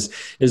like is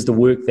the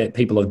work that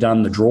people have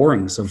done, the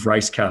drawings of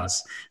race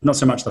cars. Not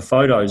so much the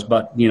photos,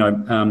 but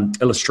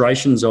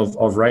illustrations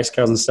of race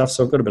cars and stuff.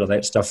 So I've got a bit of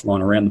that stuff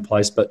lying around the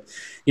place. But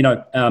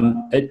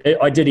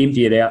I did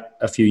empty it out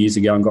a few years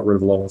ago and got rid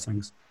of a lot of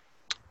things.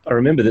 I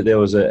remember that there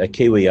was a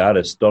Kiwi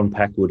artist, Don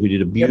Packwood, who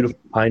did a beautiful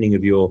painting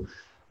of your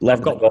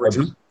lap.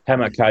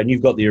 Hammer code, and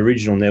you've got the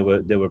original,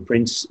 and there were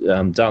prints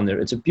done there.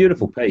 It's a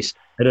beautiful piece.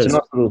 It's a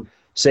nice little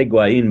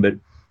segue in, but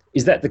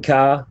is that the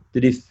car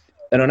that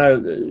and I know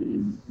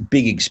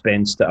big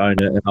expense to own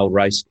an old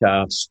race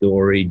car,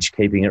 storage,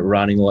 keeping it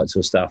running, all that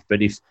sort of stuff,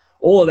 but if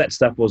all of that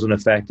stuff wasn't a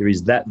factor,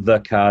 is that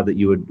the car that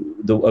you would,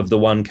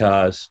 one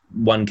car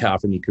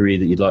from your career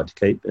that you'd like to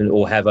keep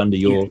or have under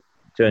your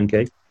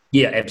turnkey?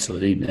 Yeah,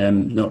 absolutely.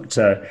 Not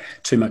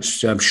too much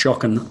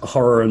shock and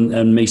horror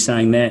in me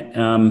saying that.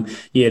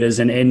 It is,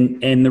 and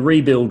the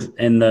rebuild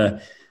and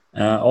the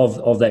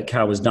of that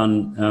car was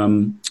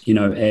done,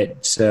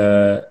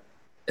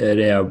 at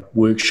our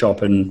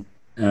workshop in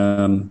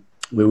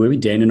where were we?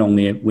 Dandenong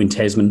there when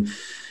Tasman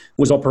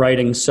was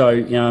operating.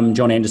 So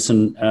John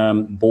Anderson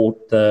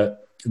bought the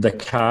the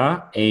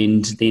car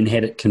and then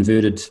had it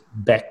converted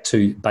back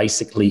to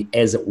basically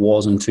as it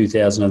was in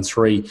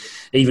 2003,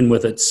 even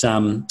with its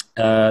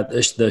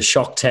the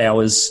shock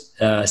towers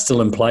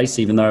still in place,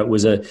 even though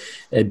it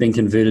had been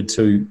converted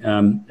to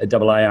a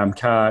double A-arm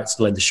car. It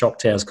still had the shock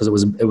towers because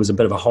it was a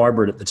bit of a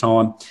hybrid at the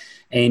time.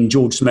 And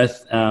George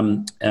Smith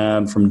from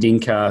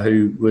Dencar,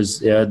 who was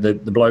the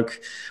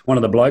bloke, one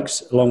of the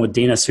blokes, along with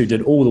Dennis, who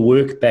did all the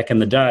work back in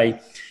the day,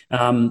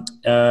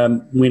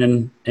 went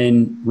in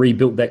and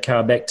rebuilt that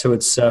car back to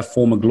its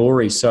former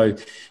glory. So,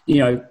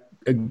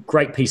 a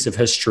great piece of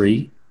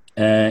history,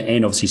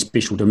 and obviously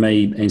special to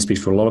me and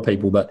special to a lot of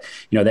people. But,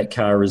 that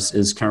car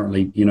is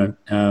currently,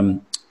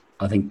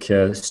 I think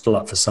still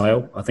up for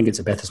sale. I think it's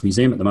at Bathurst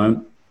Museum at the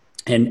moment.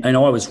 And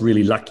I was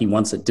really lucky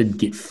once it did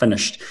get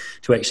finished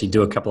to actually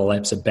do a couple of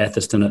laps at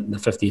Bathurst in the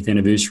 50th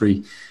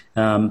anniversary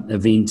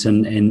event.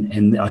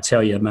 And I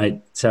tell you, mate,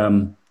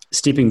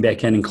 stepping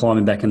back in and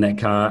climbing back in that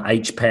car,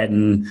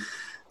 H-pattern,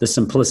 the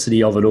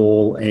simplicity of it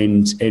all,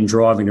 and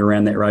driving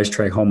around that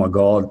racetrack, oh my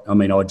God. I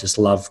mean, I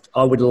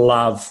would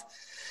love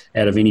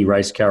out of any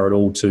race car at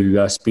all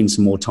to spend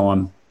some more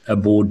time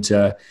aboard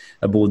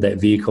that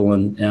vehicle,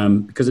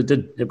 and because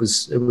it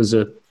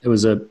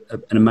was an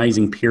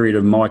amazing period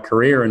of my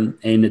career, and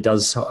it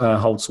does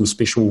hold some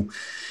special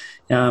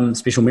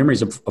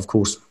memories, of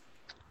course.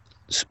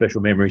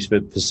 Special memories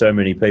for so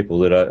many people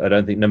that I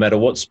don't think, no matter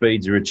what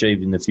speeds are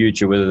achieved in the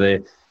future, whether they're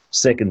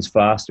seconds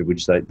faster,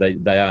 which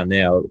they are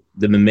now,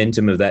 the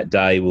momentum of that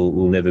day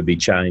will never be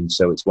changed.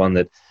 So it's one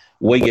that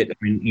we get. I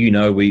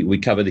mean, we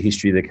cover the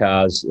history of the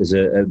cars as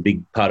a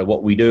big part of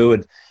what we do,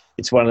 and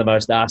it's one of the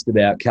most asked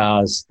about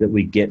cars that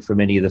we get from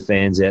any of the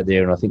fans out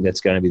there, and I think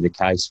that's going to be the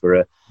case for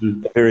a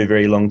very,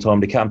 very long time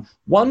to come.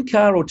 One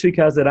car or two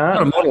cars that aren't.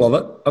 I've got a model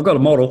of it. I've got a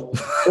model.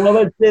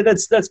 Well,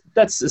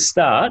 that's a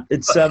start.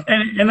 It's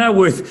and they're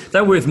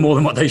worth more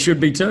than what they should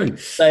be too.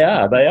 They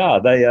are.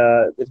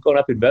 They've gone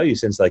up in value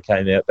since they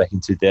came out back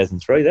in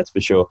 2003. That's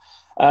for sure.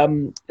 By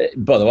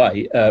the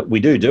way, we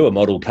do a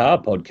model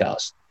car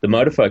podcast, the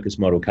Motofocus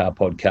Model Car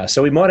Podcast.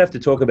 So we might have to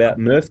talk about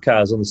Murph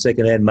cars on the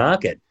second-hand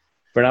market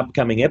for an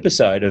upcoming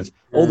episode of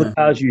all the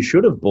cars you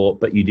should have bought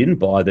but you didn't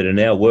buy that are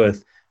now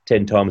worth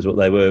 10 times what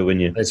they were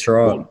when you... That's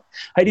right. Bought.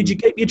 Hey, did you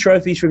keep your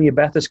trophies from your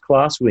Bathurst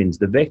class wins,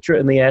 the Vectra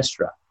and the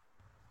Astra?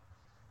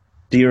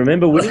 Do you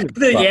remember winning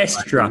the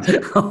Astra?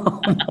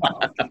 Oh,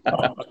 my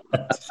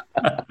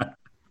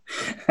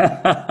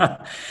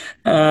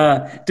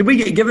God. Did we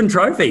get given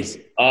trophies?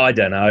 I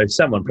don't know.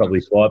 Someone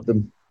probably swiped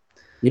them.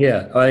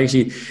 Yeah, I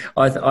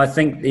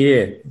think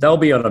they'll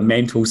be on a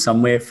mantle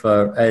somewhere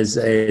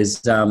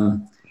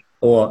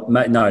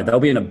they'll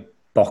be in a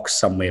box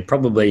somewhere,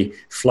 probably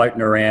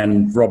floating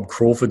around Rob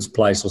Crawford's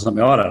place or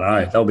something. I don't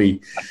know. They'll be,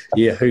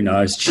 who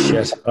knows?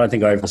 Shit. I don't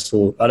think I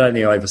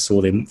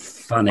oversaw them.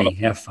 Funny,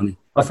 how funny.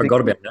 I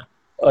forgot about that.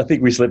 I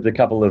think we slipped a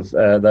couple of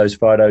those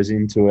photos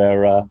into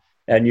our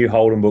new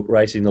Holden book,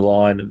 Racing the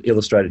Line,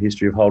 Illustrated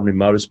History of Holden in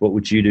Motorsport,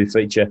 which you do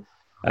feature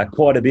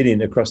quite a bit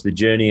in across the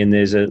journey, and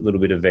there's a little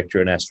bit of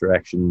Vectra and Astra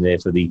action there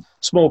for the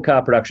small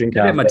car production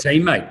car. How about my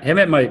teammate? How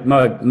about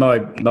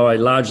my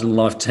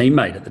larger-than-life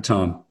teammate at the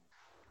time?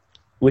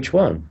 Which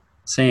one?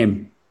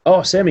 Sam.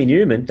 Oh, Sammy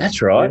Newman.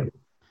 That's right. Yeah.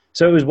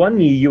 So it was 1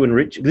 year you and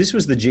Rich. This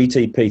was the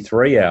GTP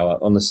 3 hour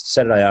on the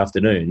Saturday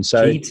afternoon.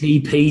 So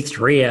GTP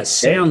 3 hour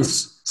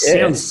sounds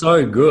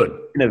so good.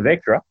 In a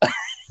Vectra.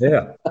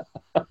 Yeah.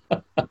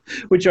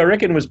 Which I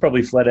reckon was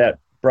probably flat out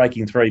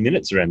breaking 3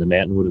 minutes around the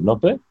mountain, would it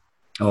not be?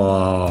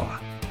 Oh.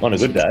 On a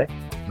good day.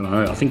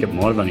 No, I think it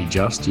might have only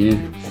just, yeah.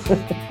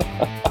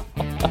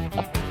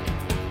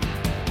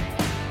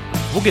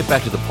 We'll get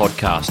back to the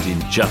podcast in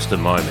just a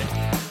moment,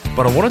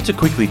 but I wanted to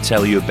quickly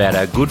tell you about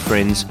our good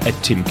friends at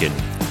Timken,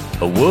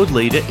 a world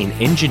leader in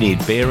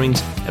engineered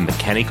bearings and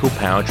mechanical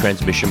power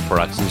transmission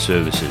products and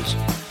services.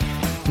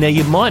 Now,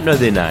 you might know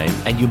their name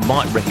and you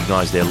might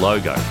recognise their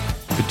logo,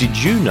 but did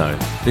you know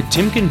that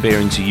Timken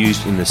bearings are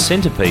used in the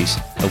centrepiece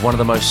of one of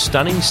the most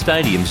stunning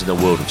stadiums in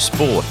the world of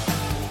sport?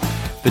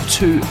 The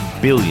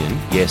 $2 billion,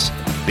 yes,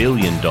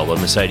 billion-dollar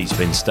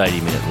Mercedes-Benz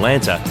Stadium in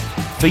Atlanta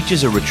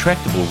features a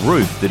retractable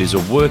roof that is a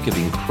work of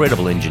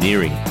incredible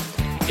engineering.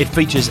 It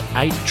features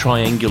 8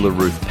 triangular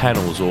roof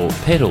panels, or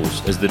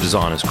petals as the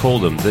designers call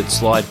them, that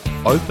slide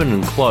open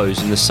and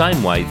close in the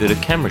same way that a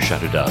camera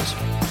shutter does.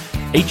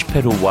 Each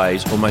petal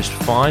weighs almost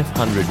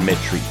 500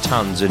 metric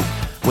tonnes, and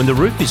when the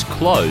roof is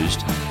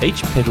closed,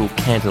 each petal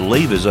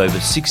cantilevers over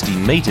 60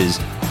 metres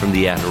from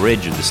the outer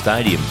edge of the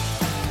stadium.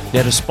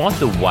 Now, despite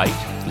the weight,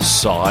 the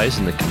size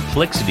and the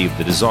complexity of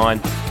the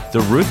design,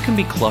 the roof can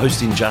be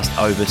closed in just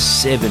over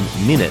 7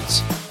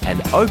 minutes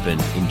and open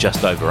in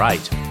just over 8,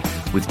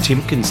 with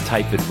Timken's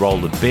tapered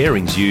roller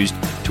bearings used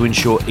to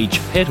ensure each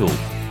petal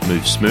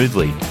moves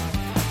smoothly.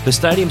 The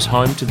stadium's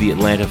home to the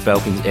Atlanta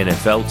Falcons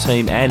NFL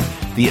team and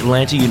the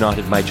Atlanta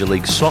United Major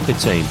League Soccer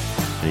team,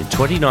 and in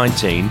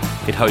 2019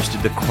 it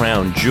hosted the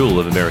crown jewel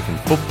of American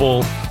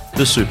football,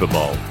 the Super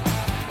Bowl.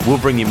 We'll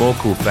bring you more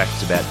cool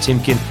facts about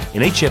Timken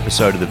in each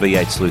episode of the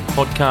V8 Sleuth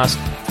podcast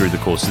through the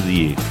course of the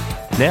year.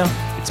 Now,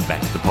 it's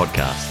back to the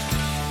podcast.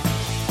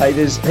 Hey,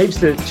 there's heaps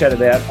to chat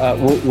about.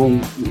 We'll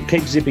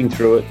keep zipping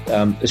through it.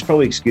 There's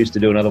probably an excuse to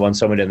do another one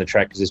somewhere down the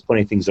track because there's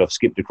plenty of things I've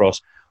skipped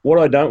across. What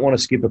I don't want to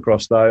skip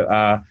across, though,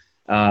 are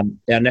our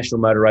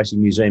National Motor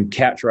Racing Museum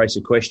couch racer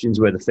questions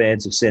where the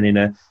fans have sent in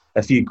a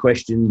few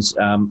questions.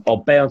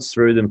 I'll bounce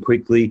through them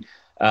quickly.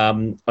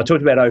 I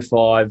talked about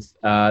 05.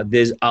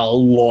 There's a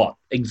lot.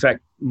 In fact,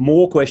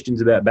 more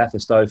questions about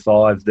Bathurst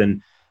 05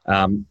 than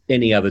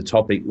any other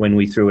topic when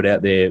we threw it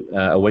out there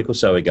a week or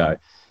so ago.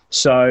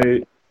 So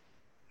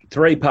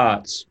 3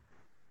 parts.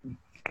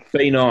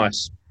 Be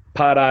nice.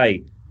 Part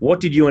A, what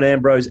did you and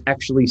Ambrose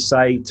actually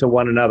say to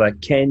one another?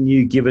 Can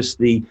you give us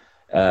the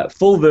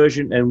full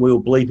version, and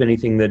we'll bleep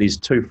anything that is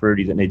too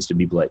fruity that needs to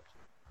be bleeped?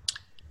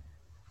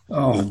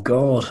 Oh,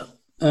 God.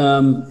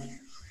 A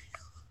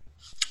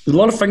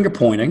lot of finger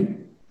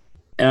pointing,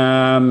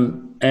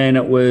 and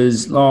it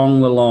was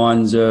along the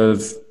lines of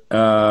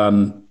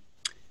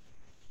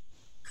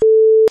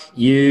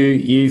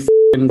you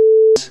f***ing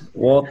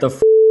what the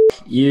f***,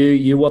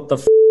 you what the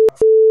f***,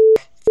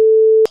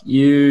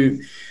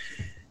 you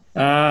go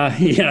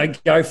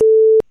f***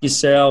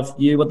 yourself,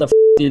 you what the f***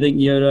 do you think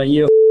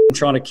you're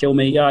trying to kill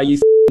me? You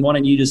why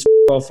don't you just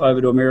f*** off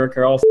over to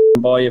America? I'll f***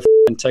 buy you a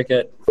f***ing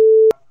ticket.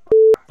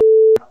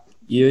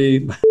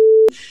 You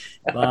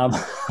I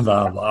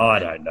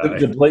don't know.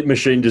 The bleep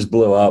machine just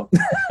blew up.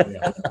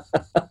 Yeah.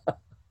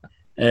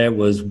 It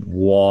was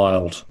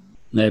wild.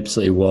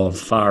 Absolutely wild.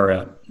 Far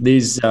out.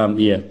 There's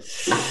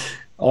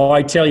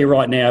I tell you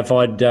right now, if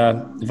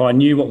I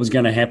knew what was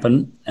going to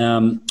happen,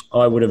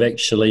 I would have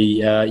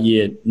actually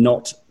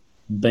not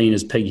been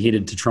as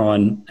pig-headed to try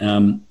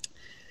and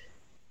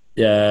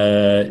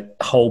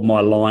hold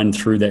my line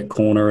through that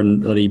corner,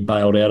 and that he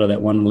bailed out of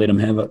that one and let him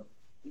have it.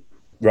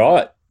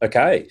 Right.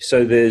 Okay.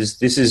 So this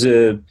is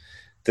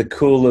the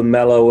cooler,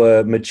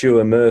 mellower,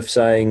 mature Murph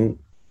saying,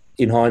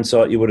 in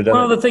hindsight, you would have done.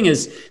 Well, the thing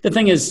is,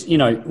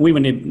 we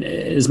went in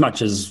as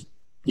much as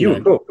you were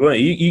cooked,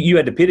 weren't you? You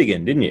had to pit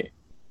again, didn't you?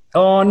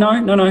 Oh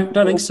no,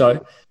 don't think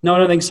so. No, I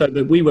don't think so.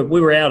 But we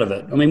were out of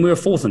it. I mean, we were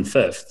 4th and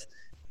 5th,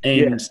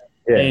 and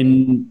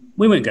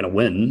we weren't going to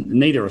win.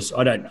 Neither of us.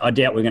 I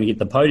doubt we're going to get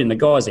the podium. The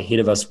guys ahead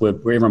of us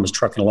everyone was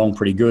trucking along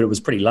pretty good. It was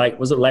pretty late.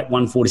 Was it lap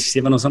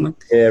 147 or something?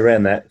 Yeah,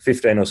 around that,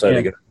 15 or so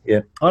to go.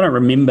 Yeah. I don't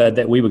remember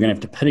that we were going to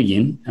have to pit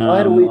again. I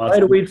had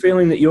a weird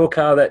feeling that your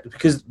car,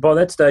 because by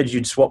that stage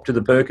you'd swapped to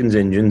the Perkins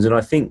engines, and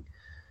I think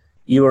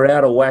you were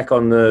out of whack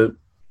on the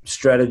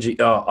strategy.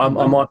 I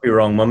might be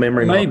wrong. My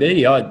memory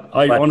maybe. I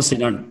honestly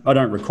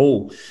don't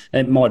recall.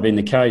 It might have been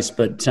the case,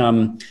 but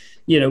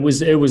it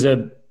was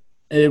a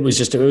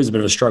bit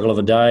of a struggle of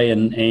a day,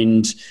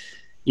 and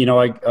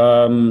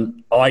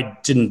I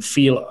didn't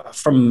feel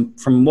from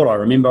what I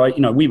remember. I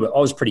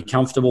was pretty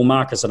comfortable.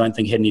 Marcus, I don't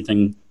think had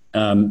anything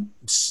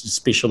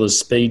special as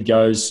speed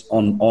goes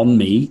on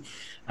me,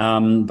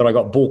 but I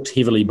got balked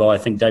heavily by I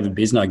think David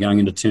Besno going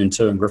into turn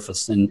 2 and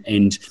Griffiths,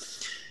 and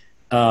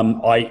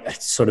I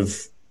sort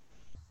of.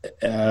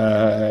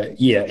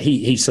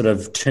 He sort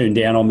of turned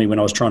down on me when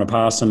I was trying to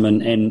pass him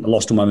and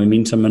lost all my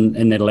momentum,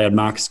 and that allowed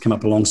Marcus to come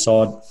up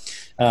alongside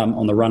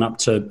on the run up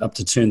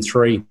to turn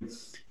 3.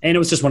 And it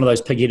was just one of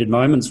those pig-headed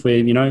moments where,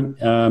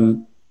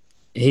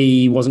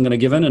 he wasn't going to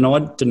give in and I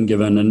didn't give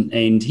in,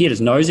 and he had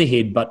his nose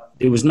ahead, but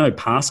there was no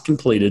pass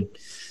completed.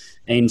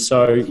 And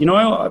so,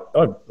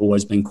 I've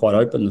always been quite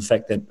open, the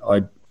fact that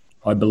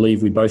I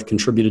believe we both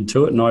contributed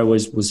to it, and I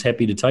always was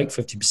happy to take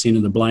 50%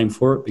 of the blame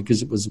for it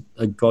because it was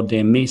a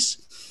goddamn mess.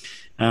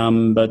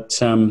 But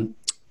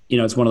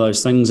it's one of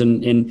those things,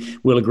 and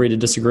we'll agree to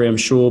disagree, I'm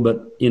sure.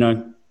 But,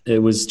 it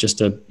was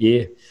just a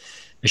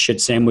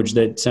shit sandwich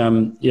that,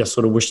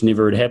 sort of wish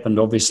never had happened,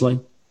 obviously.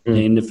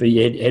 Mm. And if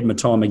he had my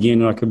time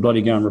again, I could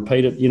bloody go and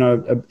repeat it,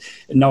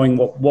 knowing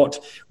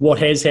what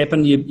has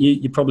happened,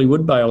 you probably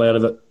would bail out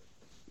of it.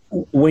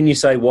 When you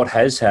say what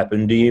has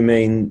happened, do you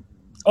mean...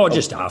 Oh,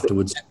 just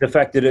afterwards. The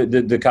fact that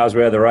the cars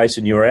were out of the race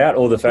and you were out,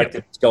 or the fact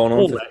that it's gone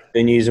on for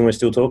 10 years and we're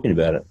still talking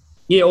about it?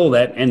 Yeah, all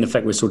that, and the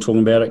fact we're still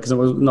talking about it, because it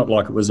was not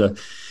like it was a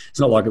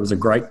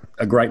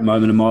great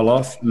moment in my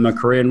life, in my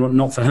career, and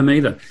not for him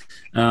either.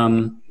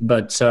 And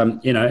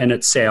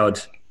it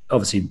soured,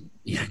 obviously,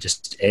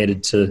 just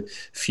added to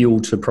fuel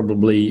to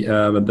probably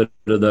a bit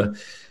of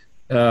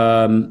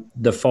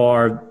the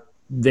fire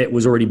that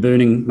was already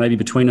burning, maybe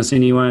between us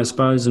anyway, I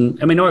suppose.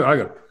 And I mean, I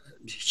got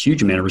a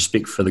huge amount of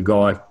respect for the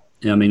guy.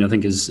 I mean, I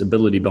think his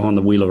ability behind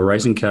the wheel of a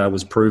racing car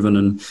was proven,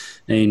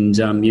 and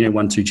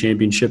won 2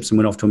 championships and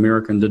went off to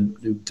America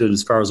and did,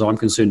 as far as I'm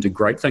concerned, did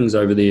great things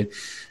over there.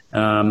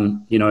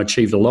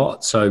 Achieved a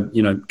lot. So,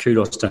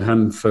 kudos to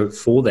him for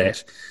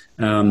that.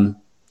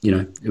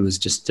 It was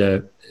just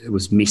it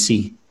was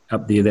messy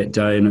up there that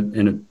day,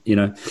 and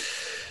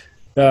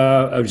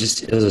I was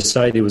just, as I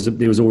say, there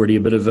was already a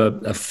bit of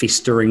a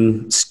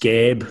festering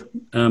scab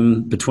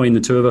between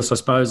the two of us, I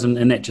suppose,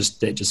 and that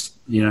just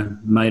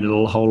made it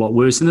a whole lot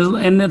worse. And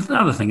the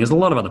other thing is, a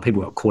lot of other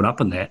people got caught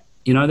up in that.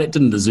 That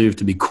didn't deserve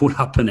to be caught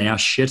up in our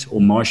shit or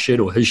my shit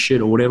or his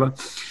shit or whatever.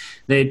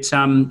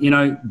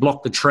 That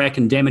blocked the track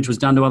and damage was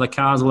done to other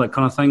cars, all that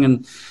kind of thing.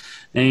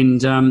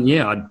 And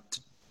I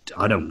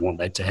I don't want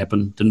that to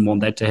happen. Didn't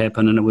want that to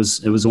happen, and it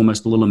was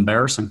almost a little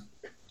embarrassing.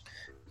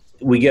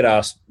 We get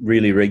asked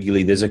really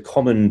regularly. There's a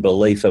common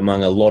belief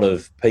among a lot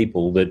of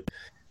people that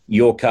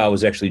your car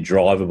was actually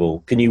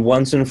drivable. Can you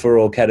once and for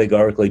all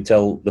categorically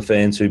tell the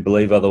fans who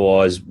believe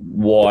otherwise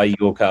why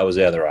your car was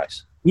out of the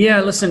race?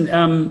 Yeah, listen,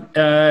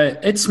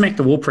 it smacked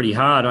the wall pretty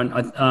hard.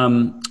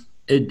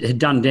 It had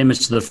done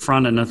damage to the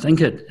front, and I think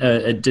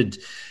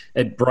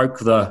it broke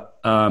the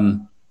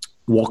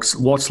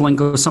Watts link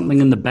or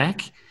something in the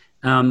back.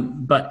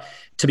 But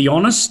to be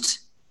honest,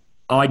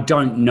 I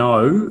don't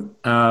know.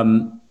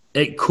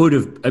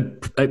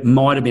 It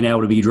might have been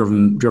able to be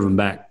driven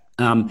back.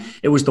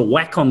 It was the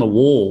whack on the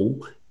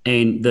wall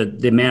and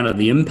the amount of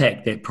the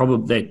impact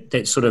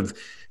that sort of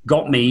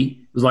got me.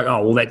 It was like,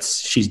 oh well,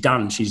 she's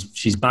done.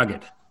 She's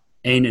buggered.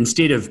 And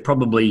instead of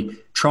probably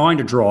trying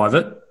to drive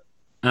it,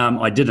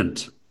 I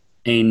didn't.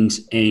 And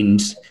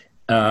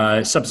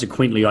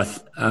subsequently,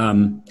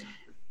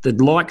 the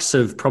likes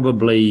of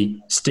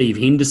probably Steve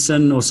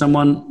Henderson or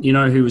someone,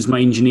 who was my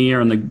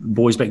engineer, and the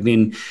boys back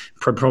then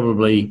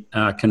probably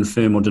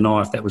confirm or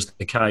deny if that was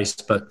the case.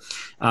 But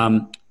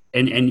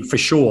and for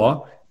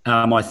sure,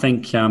 I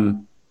think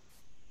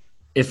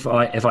if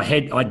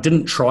I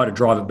didn't try to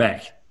drive it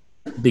back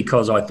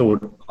because I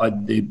thought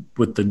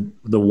with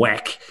the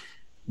whack,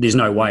 there's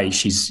no way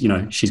she's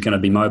going to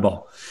be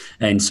mobile.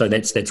 And so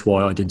that's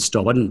why I did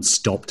stop. I didn't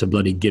stop to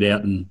bloody get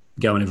out and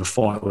go and have a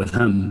fight with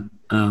him.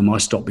 I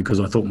stopped because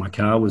I thought my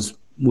car was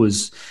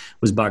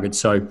buggered.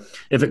 So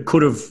if it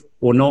could have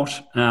or not,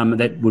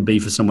 that would be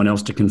for someone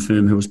else to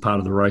confirm who was part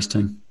of the race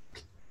team.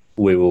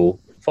 We will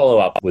follow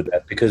up with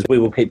that because we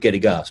will keep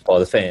getting asked by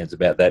the fans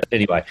about that.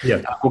 Anyway,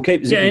 yeah, we'll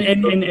keep. Yeah,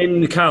 and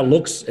the car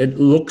looks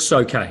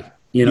okay.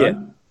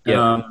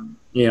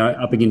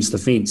 Up against the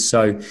fence.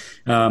 So.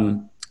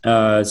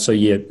 If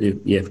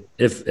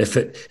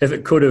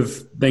it could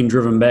have been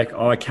driven back,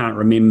 I can't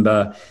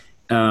remember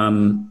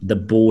the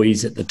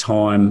boys at the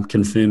time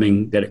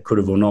confirming that it could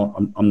have or not.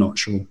 I'm not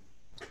sure.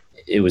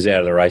 It was out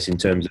of the race in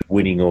terms of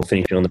winning or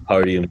finishing on the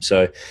podium.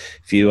 So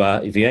if you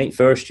ain't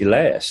first, you're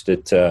last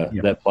at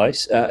that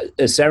place.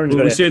 We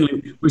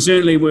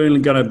certainly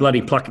weren't going to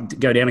bloody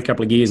go down a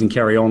couple of gears and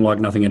carry on like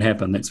nothing had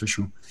happened. That's for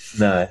sure.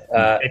 No,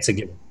 that's a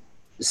given.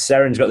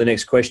 Saren's got the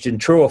next question.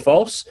 True or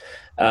false?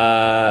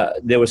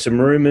 There were some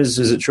rumours,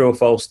 is it true or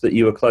false, that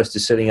you were close to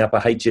setting up a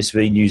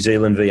HSV New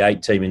Zealand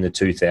V8 team in the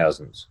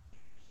 2000s?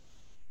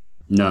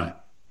 No.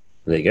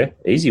 There you go.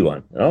 Easy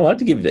one. I like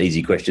to give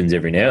easy questions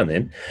every now and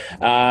then.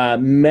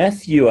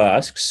 Matthew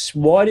asks,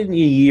 why didn't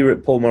your year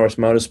at Paul Morris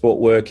Motorsport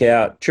work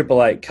out?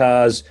 888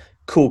 cars,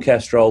 cool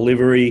Castrol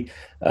livery.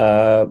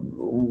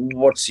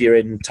 What's your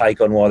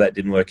take on why that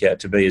didn't work out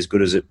to be as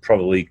good as it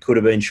probably could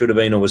have been, should have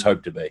been, or was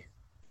hoped to be?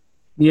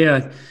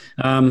 Yeah,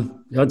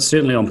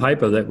 certainly on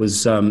paper that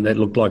was that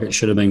looked like it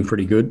should have been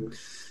pretty good.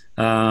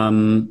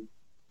 Not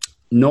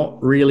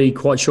really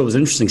quite sure. It was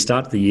an interesting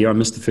start to the year. I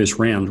missed the first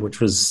round, which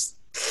was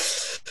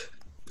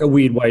a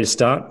weird way to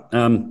start.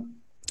 I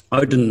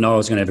didn't know I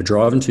was going to have a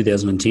drive in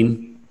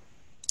 2010.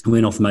 I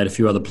went off and made a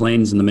few other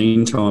plans in the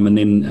meantime, and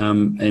then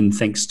and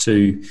thanks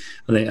to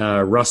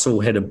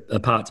Russell had a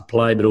part to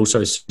play, but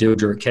also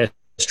Deirdre at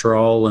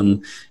Castrol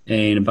and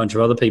a bunch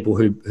of other people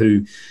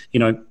who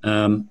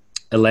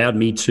allowed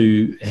me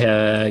to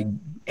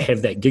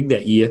have that gig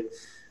that year.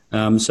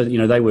 So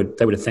they would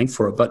have thanked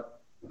for it.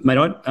 But mate,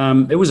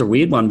 it was a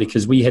weird one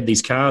because we had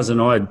these cars and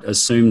I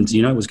assumed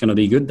it was going to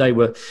be good. They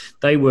were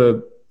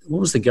what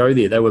was the go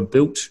there? They were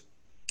built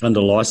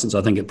under license,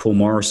 I think, at Paul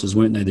Morris's,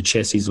 weren't they? The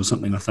chassis or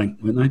something, I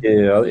think, weren't they?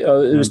 Yeah,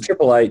 it was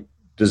 888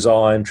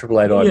 design,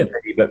 888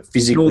 IP, but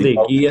physically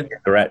all their gear.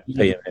 They're at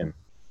PMM.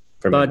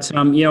 But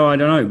I don't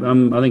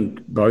know. I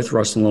think both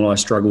Russell and I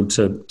struggled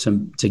to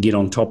get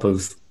on top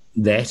of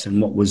that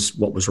and what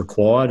was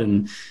required,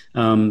 and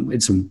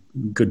it's some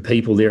good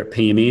people there at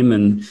PMM,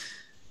 and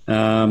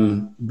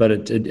but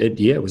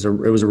it was a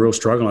real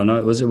struggle. I know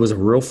it was a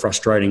real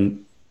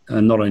frustrating,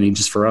 not only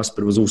just for us,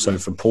 but it was also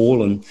for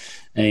Paul, and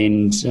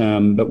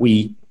but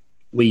we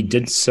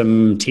did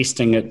some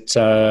testing at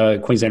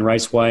Queensland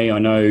Raceway. I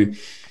know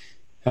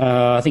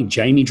I think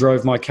Jamie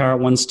drove my car at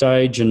one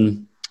stage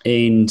and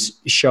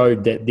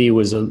showed that there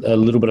was a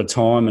little bit of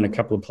time in a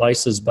couple of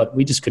places, but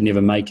we just could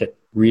never make it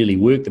really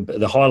work.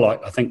 The highlight,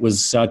 I think,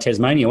 was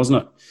Tasmania,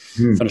 wasn't it?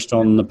 Finished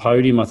on the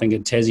podium, I think,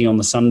 at Tassie on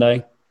the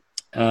Sunday.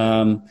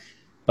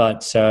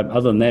 But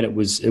other than that, it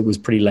was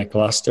pretty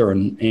lackluster,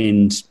 and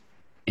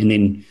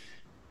then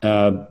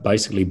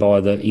basically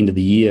by the end of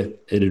the year,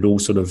 it had all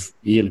sort of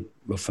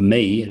for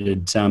me, it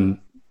had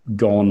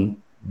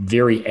gone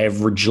very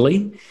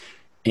averagely,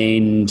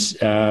 and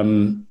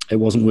it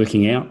wasn't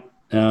working out.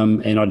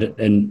 And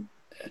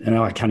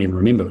I can't even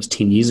remember. It was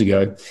 10 years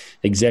ago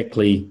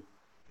exactly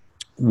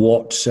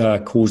what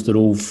caused it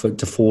all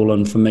to fall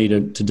and for me to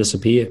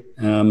disappear.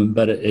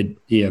 But I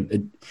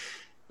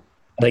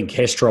think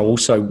Castrol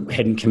also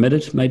hadn't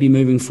committed, maybe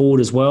moving forward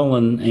as well,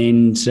 and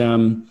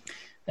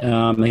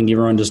I think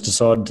everyone just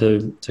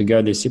decided to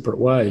go their separate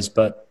ways.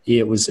 But yeah,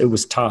 it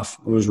was tough.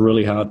 It was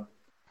really hard.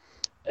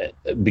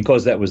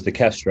 because that was the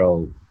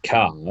Castrol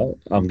car,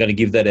 I'm going to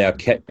give that our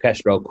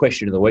Castrol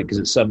question of the week because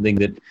it's something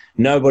that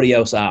nobody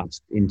else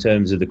asked in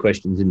terms of the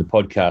questions in the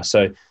podcast.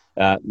 So,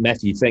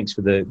 Matthew, thanks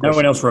for the question. No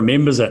one else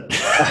remembers it.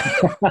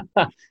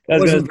 It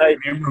wasn't very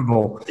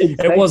memorable.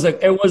 It was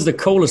the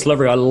coolest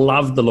livery. I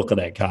loved the look of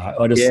that car.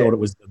 I just thought it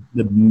was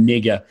the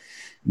mega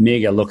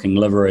looking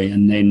livery.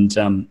 And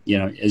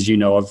as you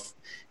know, I've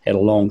had a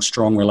long,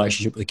 strong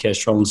relationship with the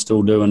Castrol and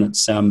still do, and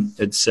it's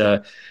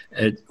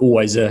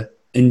always a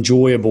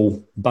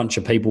enjoyable bunch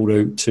of people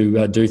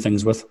to do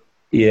things with.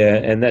 Yeah,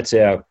 and that's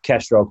our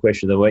Castrol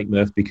question of the week,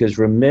 Murph, because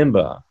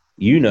remember,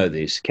 you know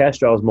this,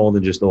 Castrol is more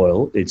than just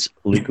oil, it's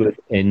liquid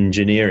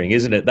engineering,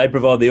 isn't it? They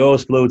provide the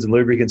oils, fluids and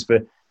lubricants for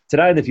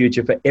today and the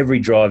future for every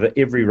driver,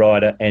 every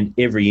rider and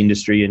every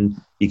industry, and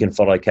you can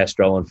follow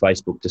Castrol on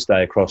Facebook to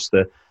stay across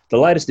the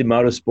latest in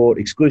motorsport,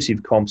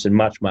 exclusive comps and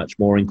much, much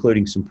more,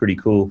 including some pretty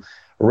cool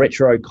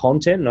retro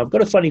content. And I've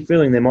got a funny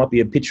feeling there might be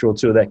a picture or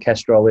two of that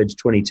Castrol Edge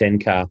 2010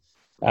 car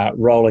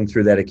rolling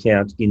through that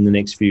account in the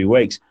next few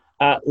weeks.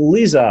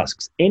 Liz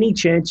asks, any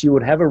chance you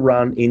would have a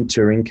run in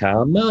Touring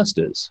Car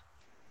Masters?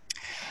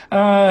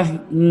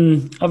 I've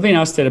been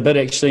asked that a bit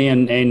actually,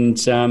 and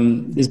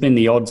there's been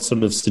the odd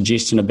sort of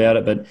suggestion about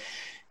it, but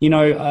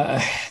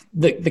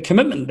the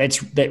commitment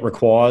that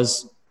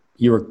requires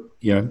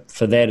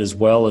for that as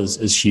well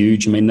is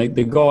huge. I mean,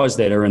 the guys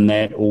that are in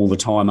that all the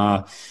time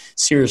are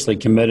seriously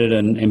committed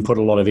and put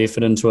a lot of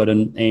effort into it,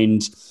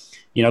 and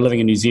living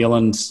in New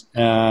Zealand,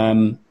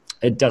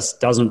 it just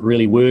doesn't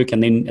really work.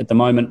 And then at the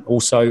moment,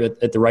 also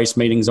at the race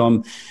meetings,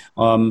 I'm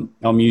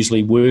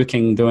usually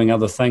working, doing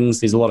other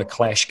things. There's a lot of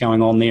clash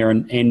going on there,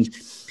 and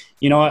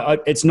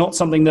it's not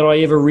something that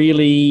I ever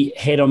really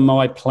had on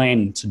my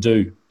plan to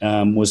do.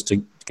 Was to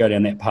go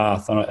down that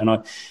path,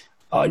 and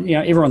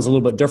everyone's a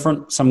little bit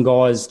different. Some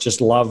guys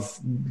just love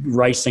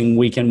racing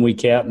week in,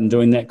 week out and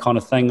doing that kind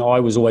of thing.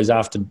 I was always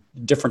after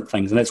different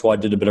things, and that's why I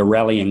did a bit of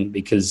rallying,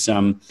 because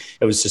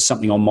it was just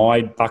something on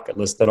my bucket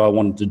list that I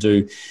wanted to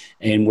do.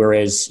 And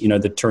whereas,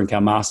 the Touring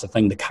Car Master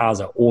thing, the cars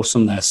are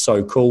awesome, they're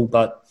so cool,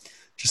 but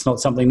just not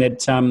something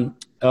that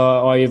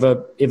I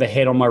ever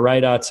had on my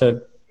radar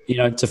to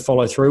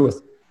follow through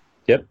with.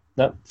 Yep,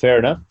 no, fair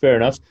enough.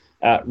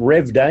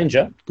 Rev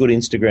Danger, good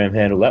Instagram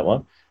handle, that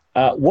one.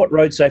 What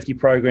road safety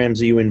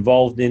programs are you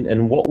involved in,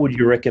 and what would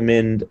you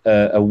recommend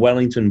a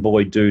Wellington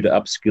boy do to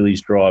upskill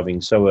his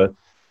driving? So,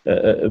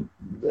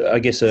 I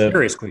guess a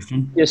serious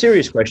question. Yeah,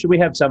 serious question. We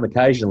have some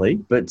occasionally,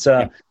 but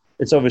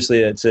it's obviously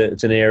it's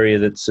an area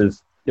that's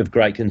of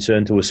great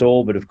concern to us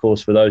all. But of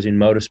course, for those in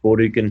motorsport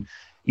who can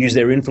use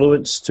their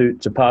influence to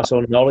pass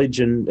on knowledge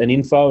and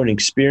info and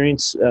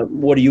experience,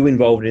 what are you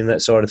involved in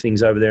that side of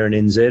things over there in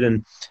NZ?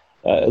 And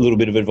a little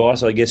bit of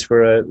advice, I guess,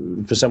 for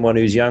someone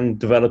who's young,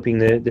 developing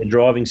their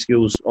driving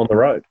skills on the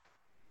road.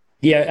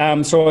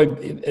 Yeah, so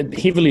I'm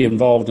heavily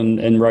involved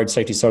in road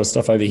safety sort of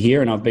stuff over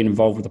here, and I've been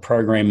involved with a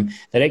program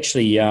that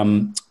actually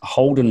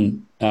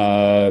Holden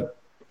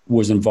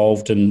was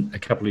involved in a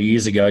couple of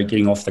years ago,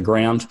 getting off the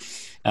ground.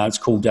 It's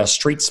called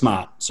Street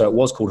Smart. So it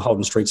was called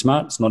Holden Street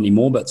Smart. It's not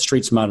anymore, but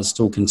Street Smart is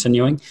still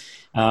continuing.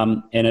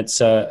 And it's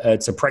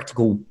a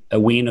practical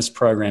awareness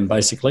program,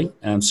 basically.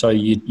 So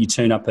you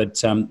turn up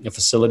at a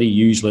facility,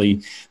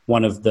 usually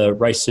one of the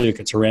race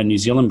circuits around New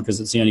Zealand, because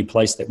it's the only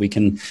place that we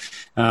can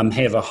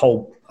have a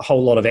whole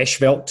lot of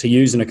asphalt to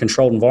use in a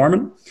controlled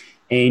environment.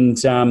 And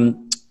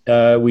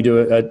we do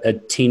a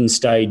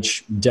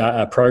 10-stage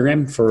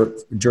program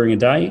during a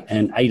day,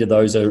 and 8 of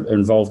those are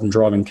involved in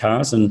driving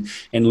cars and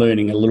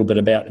learning a little bit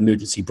about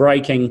emergency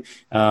braking,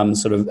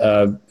 awareness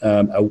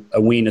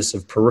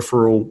of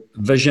peripheral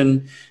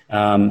vision.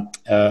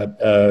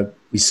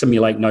 We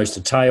simulate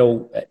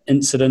nose-to-tail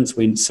incidents.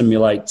 We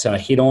simulate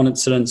head-on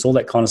incidents, all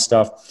that kind of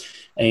stuff.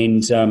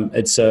 And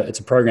it's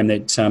a program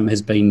that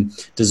has been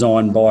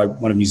designed by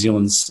one of New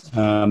Zealand's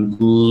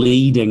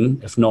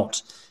leading, if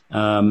not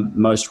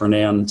most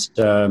renowned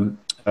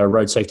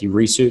road safety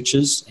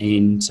researchers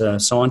and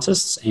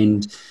scientists,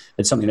 and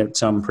it's something that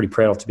I'm pretty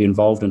proud of to be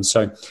involved in.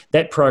 So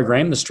that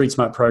program, the Street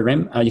Smart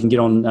program, you can get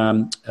on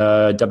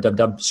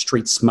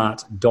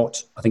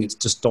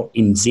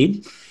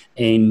www.streetsmart.nz,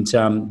 and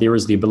there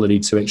is the ability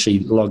to actually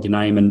log your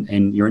name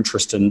and your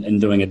interest in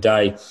doing a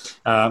day.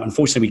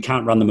 Unfortunately, we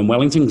can't run them in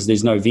Wellington because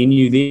there's no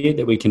venue there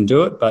that we can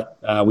do it, but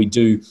we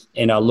do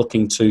and are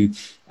looking to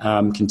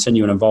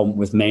continue an involvement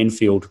with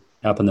Manfield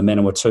up in the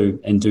Manawatu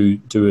and do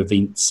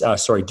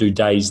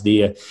days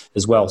there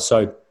as well.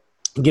 So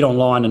get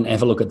online and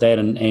have a look at that.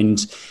 And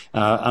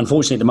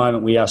unfortunately, at the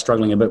moment, we are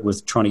struggling a bit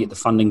with trying to get the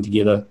funding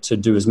together to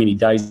do as many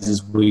days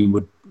as we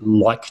would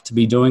like to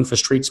be doing for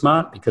Street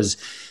Smart, because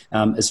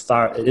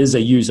it is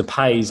a user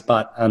pays,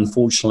 but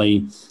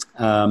unfortunately,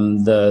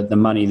 the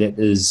money that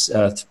is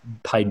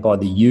paid by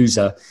the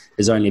user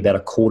is only about a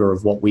quarter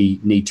of what we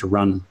need to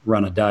run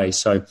a day.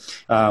 So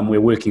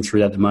we're working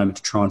through that at the moment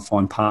to try and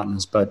find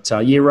partners. But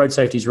road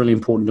safety is really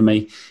important to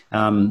me.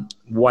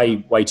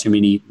 Way too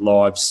many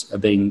lives are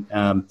being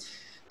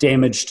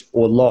damaged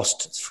or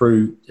lost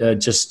through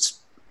just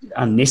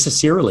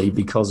unnecessarily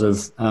because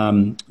of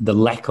the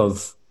lack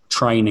of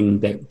training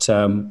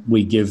that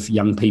we give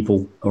young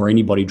people or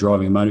anybody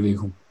driving a motor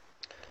vehicle.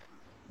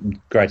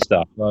 Great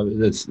stuff.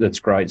 That's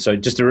great. So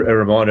just a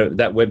reminder,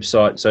 that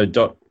website, so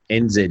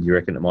 .nz, you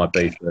reckon it might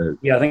be?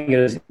 Yeah, I think it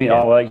is.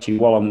 I'll actually,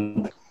 while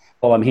I'm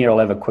here, I'll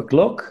have a quick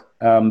look,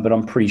 but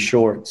I'm pretty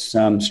sure it's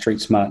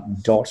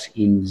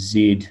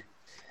streetsmart.nz.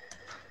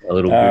 A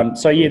little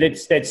so yeah,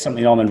 that's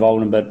something I'm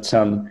involved in, but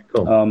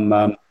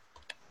cool.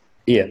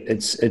 Yeah,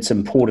 it's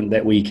important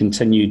that we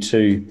continue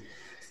to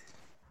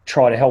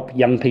try to help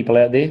young people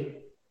out there.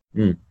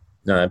 No,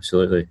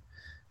 absolutely.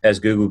 How's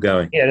Google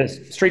going? Yeah, it's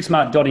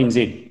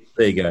streetsmart.nz.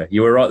 There you go.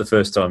 You were right the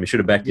first time. You should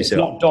have backed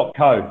yourself. It's not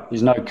 .co.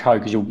 There's no co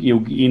because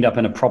you'll end up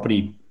in a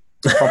property.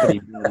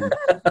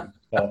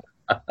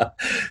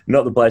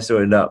 Not the place to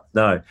end up.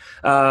 No.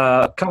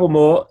 A couple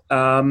more.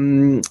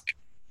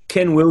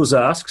 Ken Wills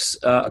asks,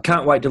 I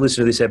can't wait to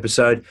listen to this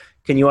episode.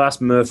 Can you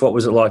ask Murph what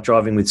was it like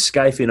driving with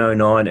Scaife in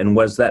 2009, and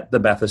was that the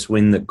Bathurst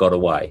win that got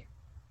away?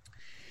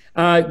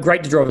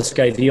 Great to drive with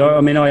Scaife.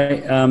 I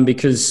mean,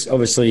 because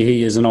obviously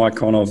he is an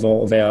icon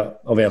of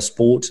our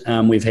sport.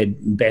 We've had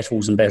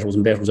battles and battles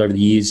and battles over the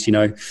years. You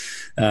know,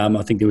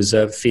 I think there was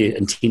a fair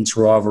intense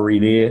rivalry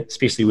there,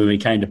 especially when we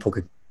came to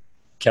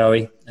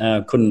Pukekohe.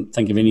 Couldn't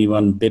think of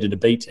anyone better to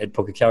beat at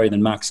Pukekohe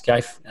than Mark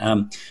Scaife.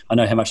 I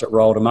know how much it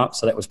rolled him up,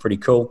 so that was pretty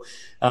cool.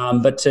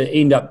 But to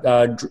end up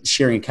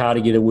sharing a car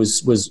together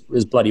was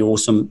bloody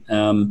awesome.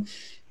 And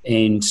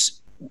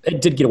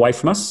it did get away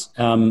from us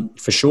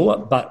for sure,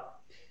 but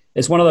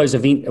it's one of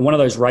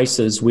those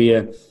races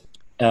where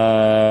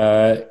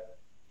the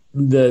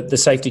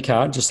safety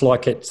car, just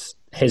like it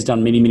has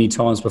done many, many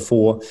times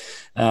before,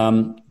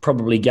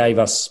 probably gave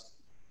us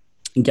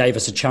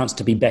a chance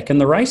to be back in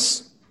the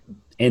race,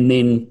 and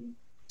then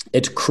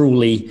it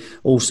cruelly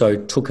also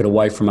took it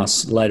away from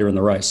us later in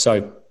the race.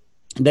 So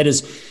that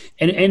is,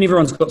 and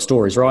everyone's got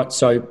stories, right?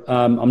 So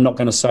I'm not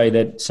going to say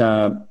that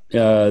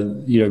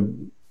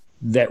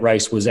that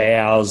race was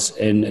ours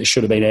and it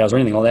should have been ours or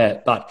anything like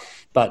that, but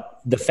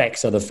the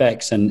facts are the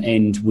facts,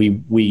 and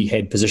we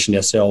had positioned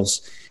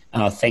ourselves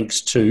thanks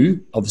to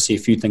obviously a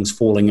few things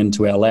falling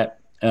into our lap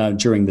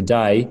during the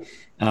day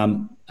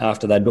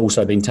after they'd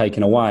also been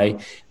taken away.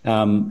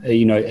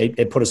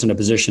 It put us in a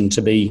position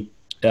to be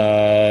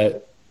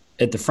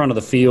at the front of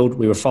the field.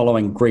 We were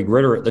following Greg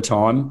Ritter at the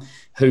time,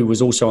 who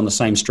was also on the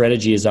same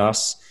strategy as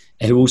us,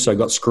 who also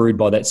got screwed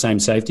by that same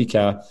safety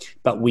car,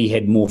 but we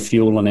had more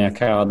fuel in our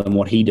car than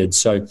what he did.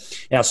 So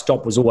our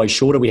stop was always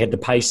shorter. We had the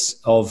pace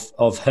of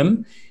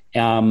him,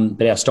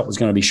 but our stop was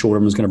going to be shorter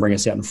and was going to bring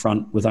us out in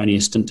front with only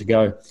a stint to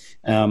go.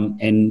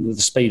 And with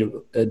the speed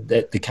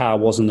that the car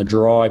was in the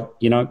dry,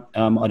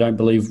 I don't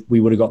believe we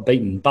would have got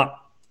beaten. But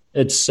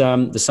it's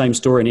the same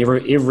story, and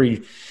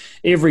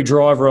every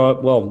driver,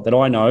 that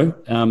I know,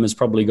 has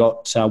probably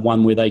got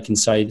one where they can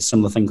say a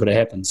similar thing could have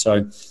happened.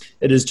 So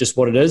it is just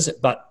what it is.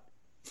 But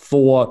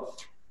for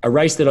a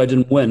race that I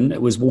didn't win,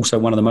 it was also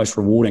one of the most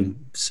rewarding.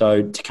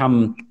 So to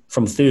come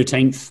from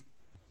 13th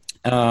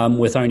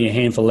with only a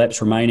handful of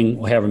laps remaining,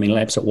 or however many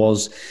laps it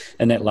was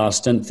in that last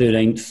stint,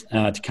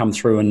 13th, to come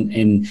through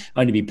and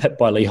only be pipped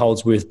by Lee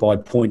Holdsworth by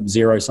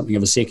 0.0 something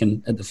of a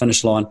second at the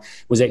finish line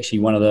was actually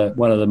one of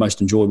the most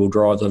enjoyable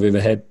drives I've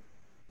ever had.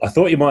 I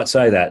thought you might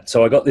say that,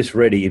 so I got this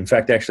ready. In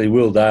fact, actually,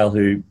 Will Dale,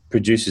 who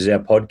produces our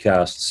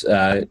podcasts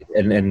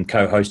and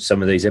co-hosts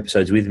some of these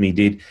episodes with me,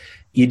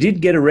 You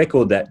did get a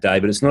record that day,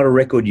 but it's not a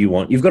record you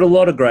want. You've got a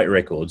lot of great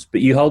records,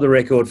 but you hold a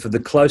record for the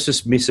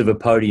closest miss of a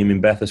podium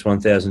in Bathurst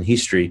 1000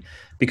 history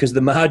because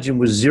the margin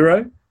was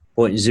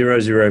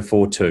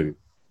 0.0042.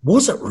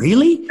 Was it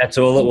really? That's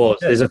all it was.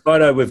 There's a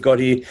photo we've got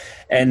here,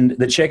 and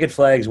the checkered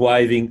flag's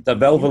waving, the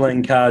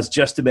Valvoline car's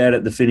just about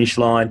at the finish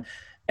line,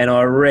 and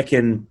I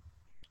reckon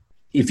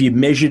if you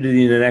measured it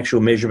in an actual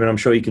measurement, I'm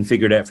sure you can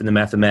figure it out from the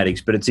mathematics,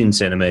 but it's in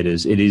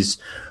centimetres. It is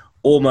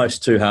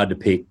almost too hard to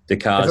pick the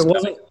cars.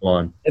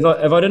 If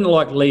I didn't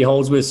like Lee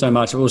Holdsworth so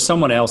much, if it was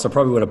someone else, I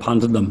probably would have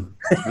punted them,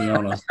 to be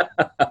honest.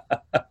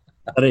 But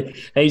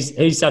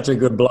he's such a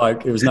good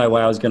bloke. There was no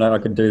way I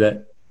could do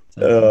that.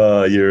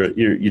 Oh,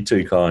 you're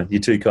too kind.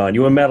 You're too kind.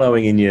 You were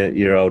mellowing in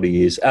your older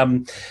years.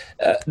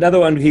 Another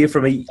one here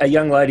from a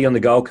young lady on the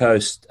Gold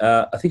Coast.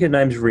 I think her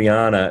name's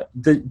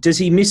Rihanna. Does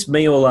he miss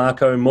me or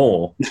Larko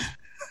more?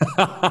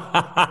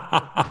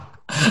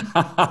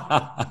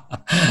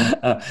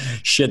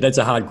 Shit, that's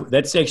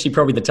actually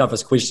probably the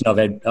toughest question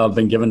I've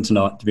been given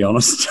tonight, to be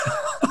honest.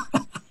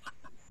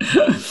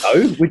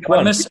 Oh, which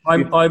one?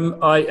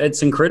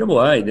 It's incredible,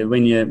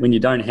 when you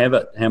don't have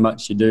it, how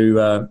much you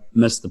do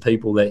miss the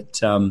people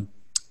that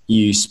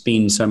you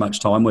spend so much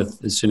time with,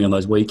 certainly on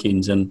those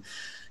weekends. And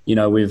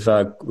we've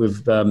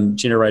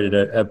generated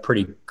a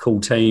pretty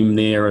cool team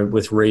there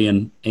with Ree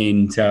and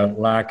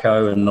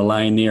Larko and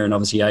Elaine there, and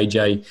obviously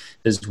AJ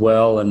as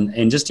well,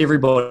 and just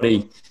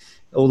everybody,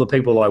 all the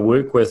people I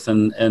work with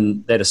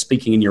and that are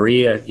speaking in your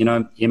ear,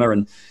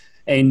 Emma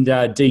and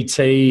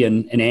DT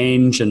and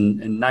Ange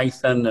and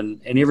Nathan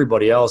and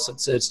everybody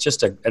else. It's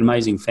just an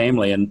amazing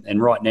family,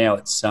 and right now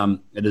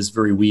it is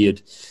very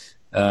weird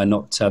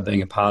not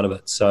being a part of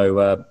it.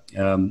 So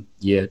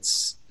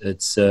it's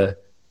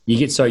you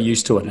get so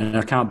used to it, and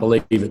I can't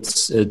believe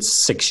it's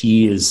 6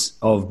 years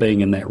of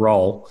being in that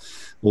role.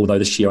 Although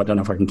this year I don't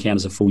know if I can count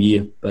as a full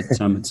year, but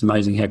it's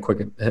amazing how quick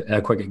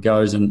it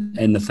goes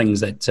and the things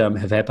that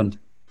have happened.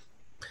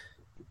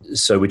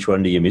 So which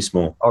one do you miss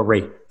more? Oh,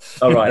 Ree.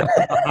 All right.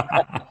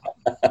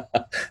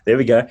 There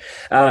we go.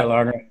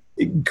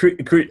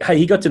 Hey,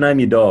 he got to name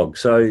your dog,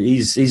 so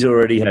he's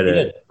already had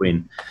a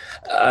win.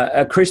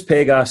 Chris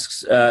Pegg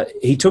asks,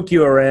 he took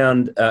you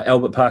around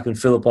Albert Park and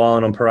Phillip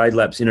Island on parade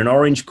laps in an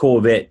orange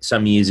Corvette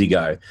some years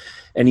ago.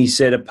 And he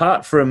said,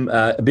 apart from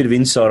a bit of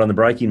insight on the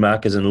braking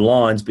markers and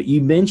lines, but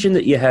you mentioned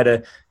that you had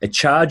a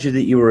Charger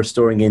that you were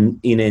restoring in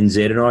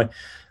NZ. And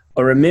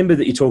I remember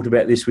that you talked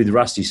about this with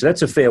Rusty. So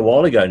that's a fair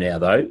while ago now,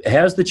 though.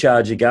 How's the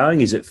Charger going?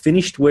 Is it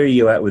finished? Where are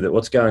you at with it?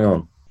 What's going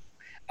on?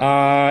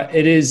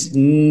 It is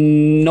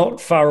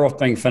not far off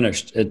being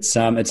finished. It's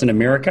in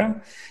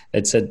America.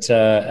 It's at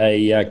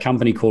a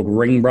company called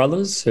Ring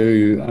Brothers,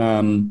 who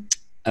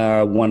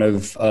are one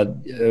of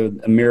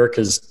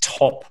America's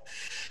top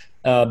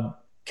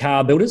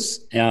car builders,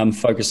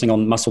 focusing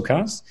on muscle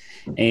cars,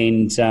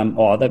 and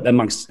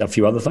amongst a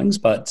few other things.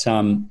 But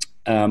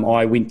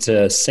I went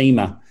to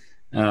SEMA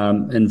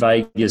in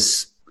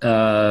Vegas,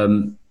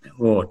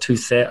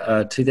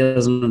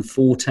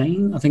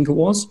 2014, I think it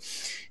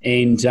was,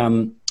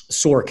 and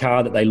saw a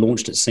car that they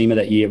launched at SEMA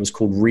that year. It was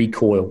called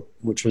Recoil,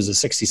 which was a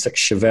 '66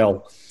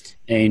 Chevelle,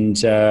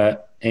 and I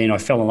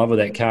fell in love with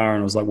that car,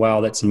 and I was like, wow,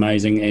 that's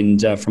amazing.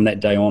 And from that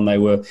day on, they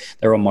were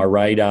on my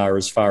radar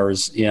as far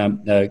as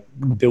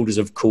builders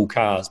of cool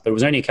cars. But it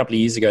was only a couple of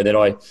years ago that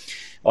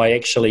I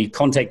actually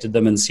contacted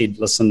them and said,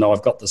 listen,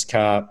 I've got this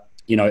car,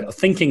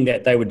 thinking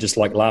that they would just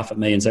like laugh at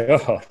me and say,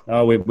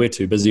 oh, we're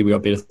too busy, we've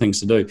got better things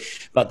to do.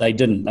 But they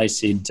didn't. They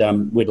said,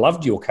 we'd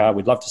love your car,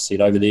 we'd love to see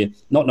it over there,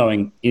 not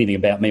knowing anything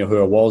about me or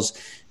who I was.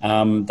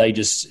 They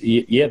just,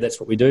 that's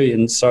what we do.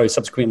 And so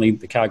subsequently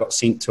the car got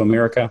sent to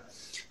America,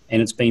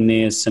 and it's been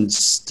there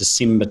since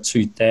December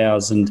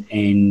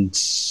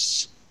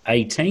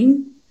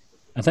 2018,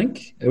 I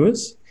think it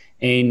was.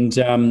 And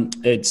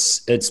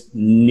it's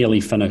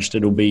nearly finished.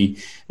 It'll be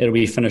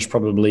finished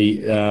probably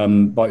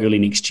by early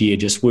next year,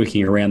 just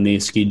working around their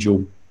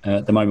schedule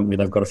at the moment, where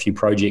they've got a few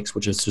projects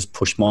which has just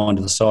pushed mine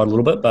to the side a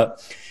little bit.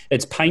 But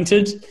it's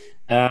painted,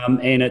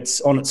 and it's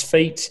on its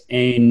feet,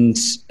 and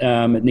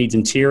it needs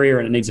interior,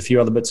 and it needs a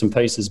few other bits and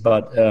pieces,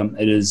 but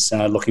it is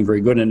looking very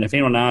good. And if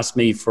anyone asks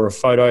me for a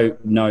photo,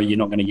 no, you're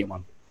not going to get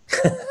one.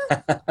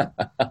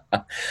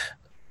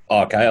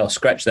 Okay, I'll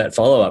scratch that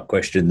follow-up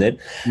question then.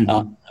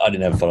 Mm-hmm. I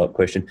didn't have a follow-up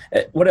question.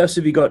 What else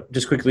have you got,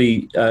 just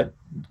quickly,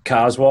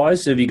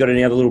 cars-wise? Have you got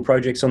any other little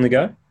projects on the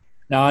go?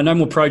 No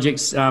more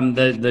projects.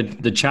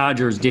 The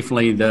Charger is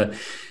definitely the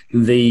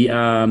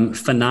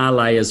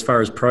finale as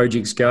far as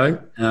projects go,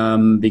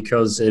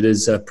 because it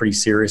is a pretty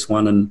serious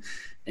one,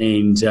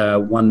 and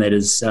one that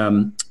is,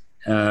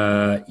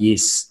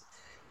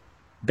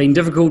 been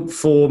difficult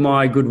for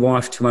my good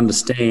wife to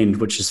understand,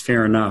 which is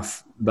fair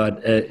enough.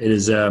 But it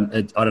is, I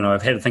don't know,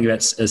 I've had to think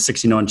about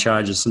 69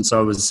 Chargers since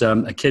I was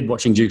a kid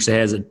watching Dukes of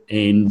Hazzard.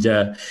 And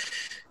this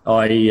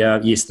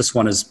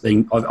one has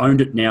been, I've owned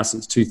it now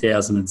since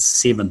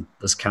 2007,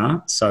 this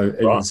car. So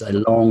it is a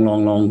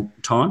long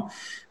time.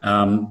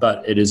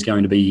 But it is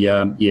going to be,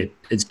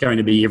 it's going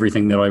to be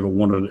everything that I ever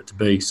wanted it to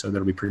be. So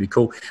that'll be pretty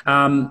cool.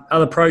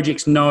 Other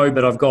projects, no,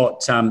 but I've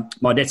got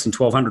my Datsun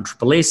 1200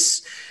 Triple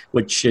S,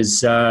 which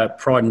is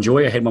pride and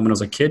joy. I had one when I was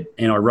a kid,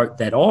 and I wrote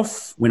that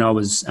off when I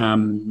was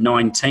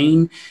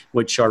 19,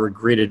 which I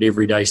regretted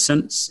every day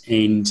since.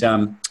 And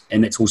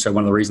that's also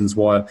one of the reasons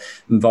why I'm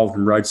involved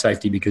in road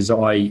safety, because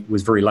I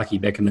was very lucky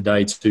back in the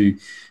day to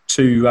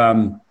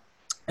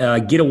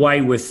get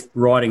away with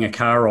riding a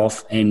car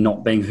off and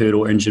not being hurt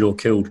or injured or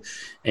killed.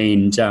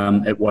 And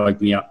it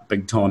woke me up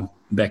big time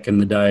back in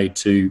the day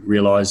to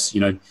realise,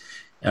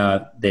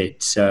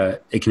 that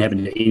it can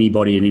happen to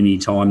anybody at any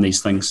time,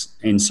 these things.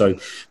 And so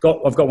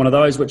I've got one of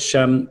those, which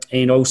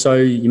and also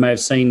you may have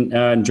seen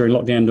during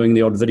lockdown doing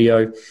the odd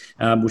video,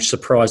 which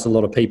surprised a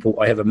lot of people.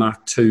 I have a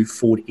Mark II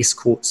Ford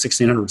Escort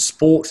 1600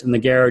 Sport in the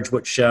garage,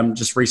 which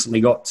just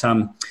recently got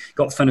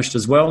finished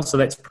as well. So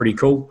that's pretty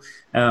cool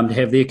to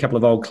have there. A couple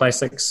of old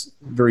classics,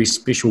 very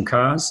special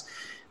cars.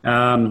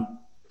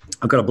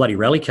 I've got a bloody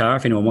rally car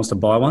if anyone wants to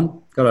buy one.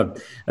 Got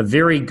a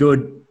very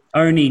good,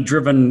 only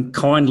driven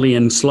kindly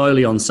and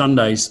slowly on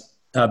Sundays,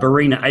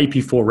 Barina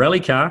AP4 rally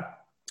car.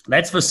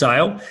 That's for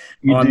sale.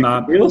 I'm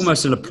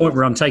almost at a point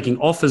where I'm taking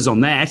offers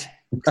on that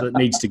because it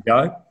needs to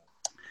go.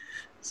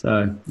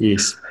 So,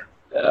 yes.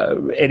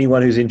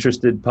 Anyone who's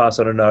interested, pass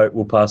on a note.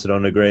 We'll pass it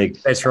on to Greg.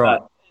 That's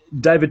right.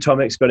 David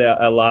Tomick's got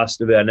our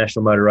last of our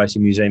National Motor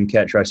Racing Museum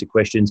Couch Racer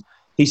questions.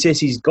 He says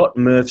he's got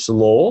Murph's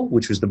Law,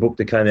 which was the book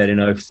that came out in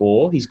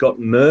 2004. He's got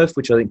Murph,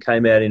 which I think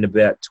came out in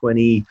about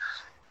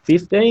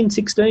 2015,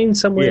 16,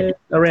 somewhere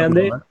around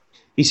there. Like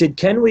he said,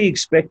 can we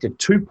expect a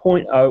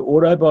 2.0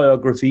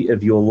 autobiography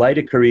of your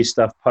later career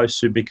stuff,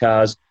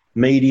 post-supercars,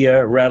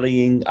 media,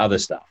 rallying, other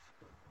stuff?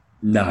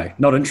 No,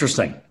 not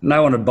interesting.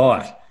 No one would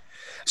buy it.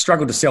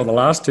 Struggled to sell the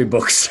last two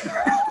books.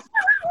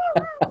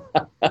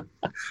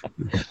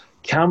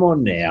 Come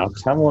on now.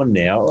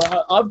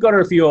 I've got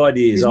a few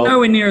ideas. There's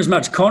nowhere near as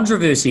much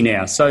controversy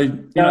now. So,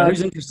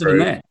 who's interested in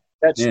that?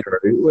 That's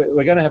true.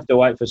 We're going to have to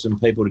wait for some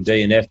people to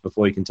DNF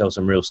before you can tell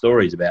some real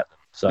stories about them.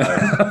 So,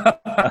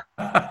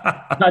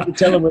 hard to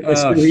tell them when they're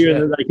still here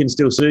and that they can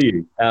still sue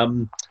you.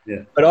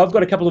 But I've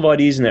got a couple of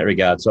ideas in that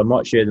regard, so I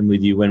might share them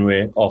with you when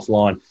we're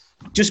offline.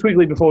 Just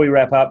quickly before we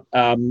wrap up,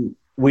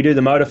 we do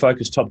the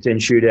Motofocus Top 10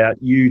 shootout.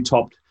 You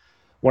topped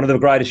one of the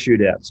greatest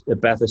shootouts at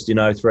Bathurst in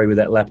 03 with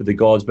that Lap of the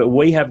Gods, but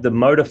we have the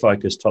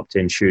Motofocus Top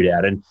 10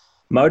 shootout, and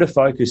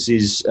Motofocus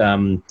is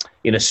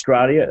in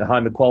Australia, a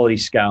home of quality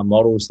scale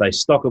models. They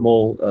stock them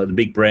all, the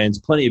big brands,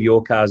 plenty of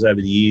your cars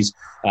over the years.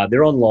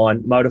 They're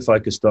online,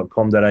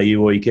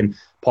 motofocus.com.au, or you can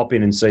pop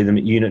in and see them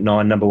at Unit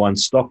 9, number 1,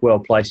 Stockwell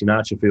Place in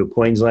Archerfield,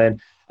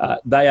 Queensland.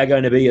 They are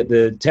going to be at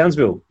the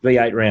Townsville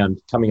V8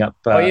 round coming up.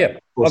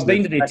 I've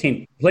been to their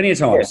tent plenty of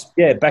times.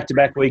 Yeah,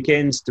 back-to-back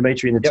weekends.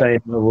 Dimitri and the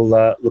team will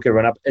look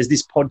everyone up. As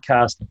this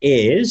podcast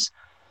airs,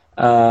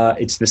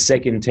 it's the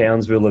second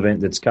Townsville event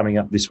that's coming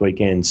up this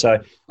weekend. So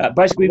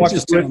basically, I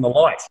just turn on the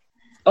light.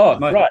 Oh,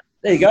 mate, right.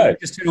 There you go.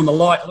 Just turn on the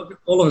light. Look,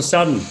 all of a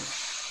sudden,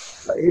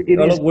 it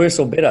look worse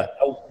or better?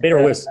 Better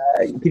or worse?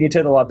 Can you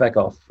turn the light back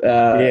off?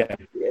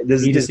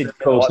 You just said turn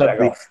the light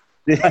back off.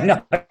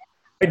 No,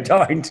 I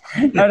don't.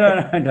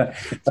 No.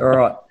 It's all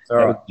right.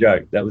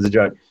 That was a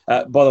joke.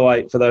 By the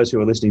way, for those who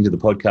are listening to the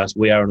podcast,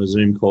 we are on a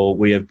Zoom call.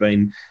 We have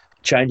been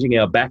changing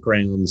our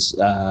backgrounds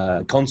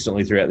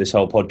constantly throughout this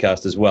whole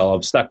podcast as well.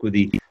 I've stuck with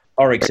the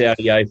Oryx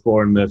Audi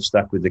A4 and Murph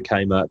stuck with the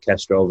Kmart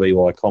Castrol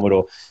VY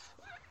Commodore.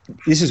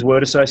 This is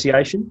word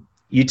association.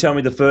 You tell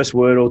me the first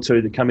word or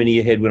two that come into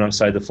your head when I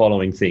say the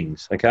following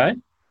things, okay?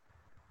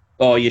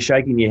 Oh, you're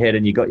shaking your head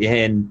and you got your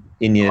hand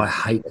in your... I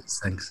hate these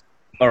things.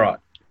 All right.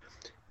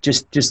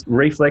 Just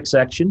reflex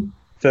action.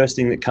 First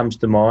thing that comes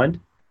to mind,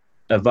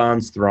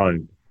 Avan's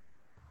throne.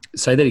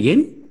 Say that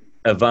again?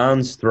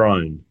 Avan's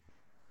throne.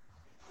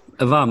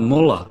 Avan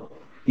Muller.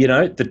 You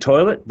know, the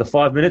toilet, the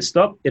 5-minute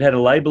stop, it had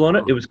a label on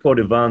it. It was called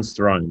Avan's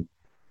throne.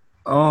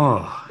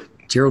 Oh,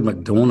 Gerald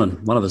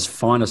McDornan, one of his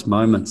finest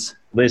moments.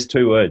 There's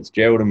 2 words,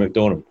 Gerald and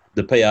McDornan,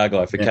 the PR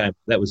guy for Cam.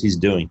 That was his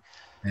doing.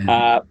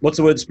 Yeah. What's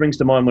the word that springs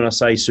to mind when I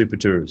say Super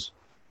Tourers?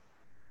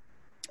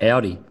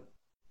 Audi.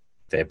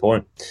 Fair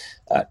point.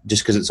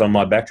 Just because it's on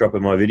my backdrop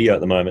in my video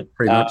at the moment.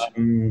 Pretty much.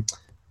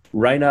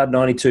 Reynard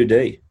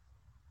 92D.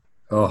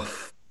 Oh,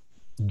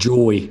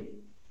 joy.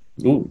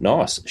 Oh,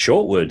 nice.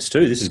 Short words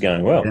too. This is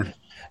going well.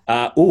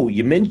 Yeah.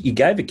 You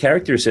gave a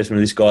character assessment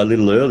of this guy a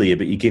little earlier,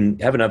 but you can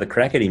have another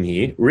crack at him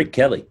here. Rick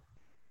Kelly.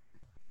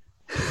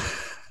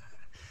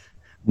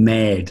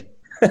 Mad.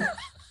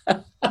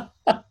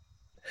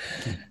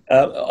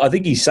 I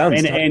think his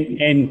son's...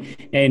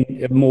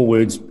 And more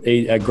words,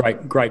 a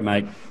great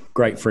mate,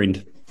 great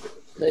friend.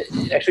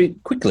 Actually,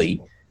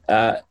 quickly,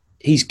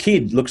 his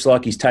kid looks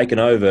like he's taken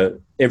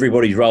over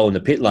everybody's role in the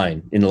pit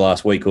lane in the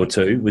last week or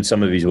two with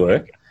some of his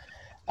work.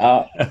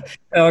 I'm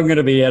going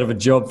to be out of a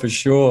job for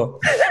sure.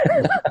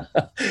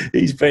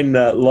 He's been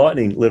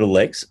lightning, little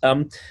Lex.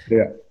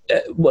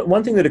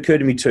 One thing that occurred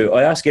to me too,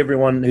 I ask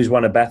everyone who's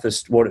won a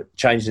Bathurst what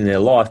changed in their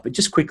life, but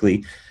just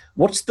quickly,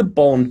 what's the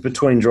bond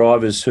between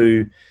drivers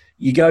who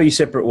you go your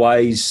separate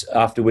ways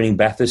after winning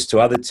Bathurst to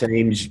other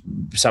teams?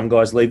 Some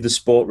guys leave the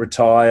sport,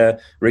 retire.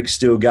 Rick's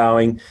still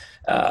going.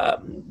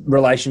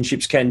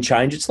 Relationships can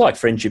change. It's like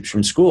friendships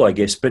from school, I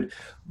guess. But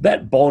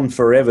that bond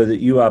forever that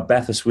you are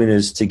Bathurst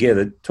winners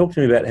together, talk to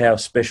me about how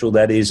special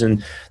that is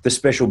and the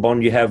special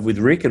bond you have with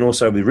Rick and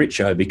also with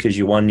Richo, because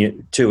you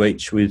won 2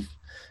 each with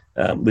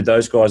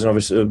those guys, and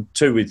obviously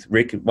 2 with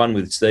Rick, 1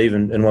 with Steve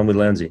and 1 with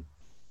Lowndesy.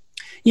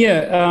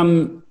 Yeah,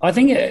 I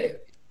think...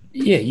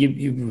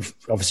 you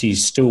obviously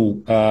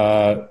still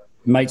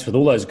mates with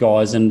all those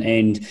guys,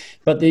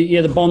 but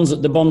the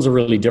bonds are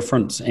really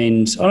different.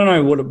 And I don't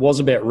know what it was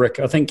about Rick.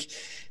 I think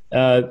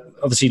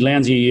obviously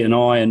Lowndesy and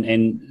I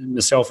and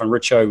myself and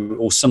Richo were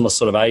all similar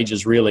sort of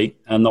ages, really,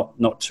 and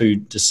not too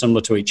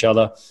dissimilar to each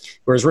other.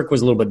 Whereas Rick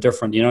was a little bit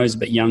different. You know, he's a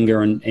bit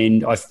younger,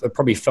 and I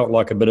probably felt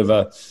like a bit of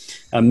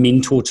a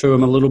mentor to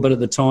him a little bit at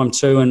the time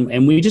too.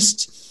 And we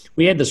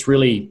had this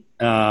really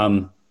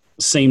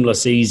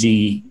seamless,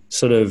 easy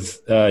sort of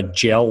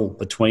gel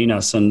between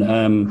us,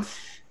 and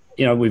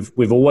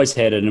we've always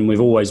had it, and we've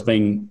always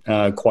been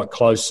quite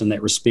close in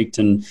that respect,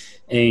 and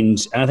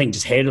I think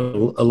just had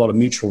a lot of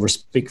mutual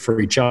respect for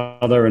each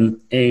other,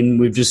 and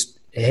we've just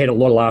had a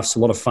lot of laughs, a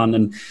lot of fun,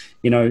 and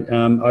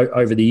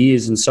over the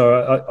years, and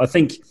so I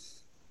think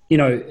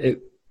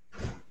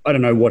I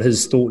don't know what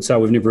his thoughts are.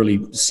 We've never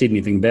really said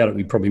anything about it.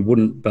 We probably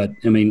wouldn't, but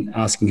I mean,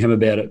 asking him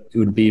about it, it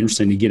would be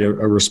interesting to get a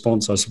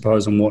response, I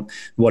suppose, on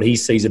what he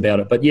sees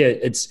about it. But yeah,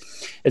 it's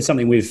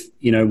something we've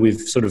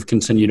sort of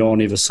continued on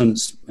ever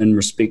since in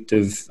respect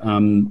of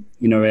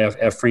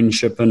our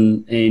friendship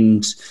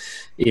and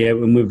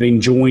when we've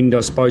been joined,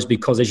 I suppose,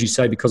 because, as you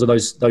say, because of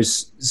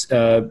those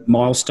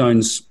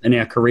milestones in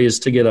our careers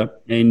together,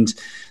 and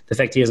the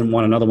fact he hasn't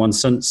won another one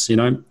since,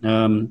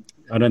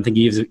 I don't think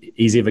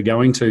he's ever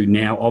going to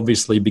now,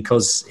 obviously,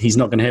 because he's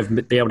not going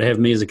to be able to have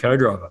me as a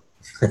co-driver.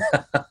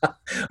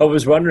 I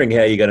was wondering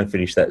how you're going to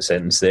finish that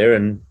sentence there,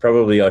 and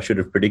probably I should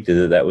have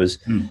predicted that was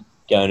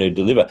going to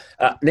deliver.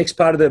 Next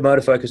part of the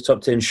Motor Focus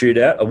Top 10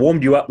 shootout. I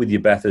warmed you up with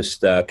your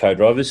Bathurst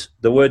co-drivers.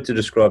 The word to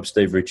describe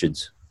Steve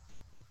Richards.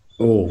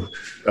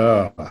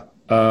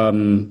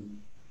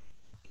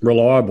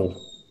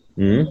 Reliable.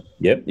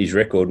 Yep, his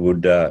record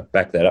would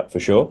back that up for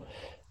sure.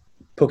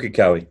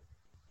 Pukekohe.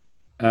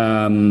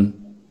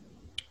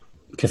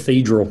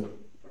 Cathedral.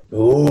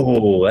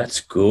 Oh,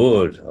 that's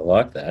good. I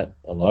like that.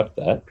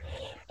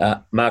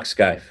 Mark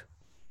Scaife.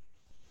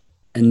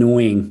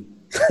 Annoying.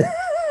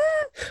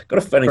 Got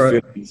a funny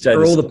feeling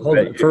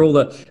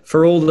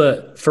for all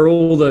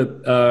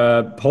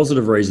the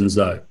positive reasons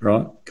though,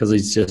 right? Because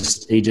he's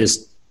just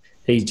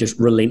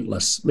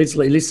relentless.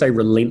 Let's say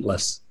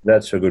relentless.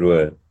 That's a good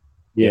word.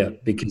 Yeah,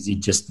 because he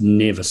just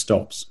never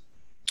stops.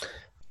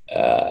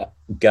 Garth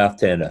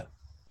Tander.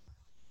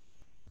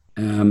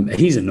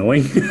 He's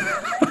annoying.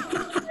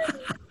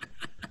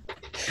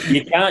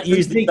 You can't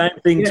use the same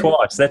thing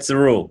twice. That's the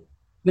rule.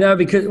 No,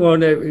 because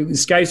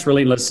Scaife's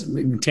relentless.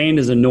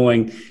 Tander's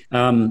annoying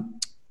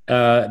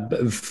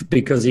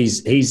because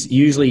he's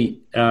usually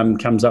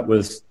comes up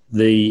with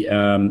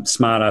the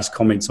smart ass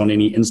comments on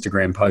any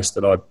Instagram post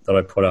that I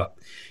put up.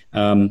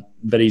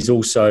 But he's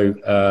also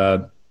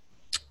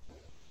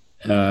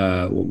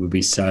what would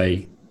we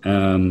say?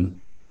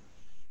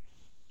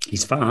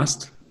 He's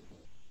fast.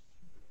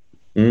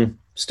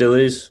 Still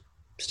is.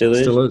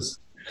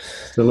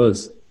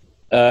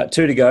 2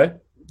 to go.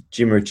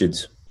 Jim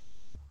Richards.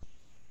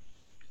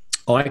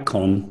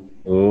 Icon.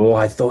 Oh,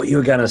 I thought you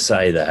were going to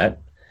say that.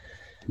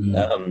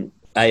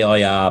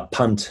 AIR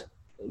punt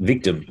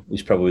victim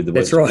is probably the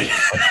word. That's right.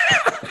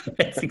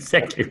 That's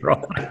exactly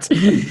right.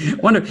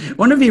 Wonder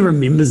if he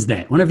remembers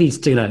that. Wonder if he's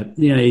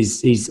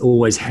he's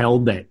always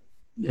held that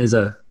as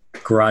a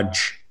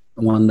grudge.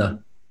 I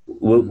wonder.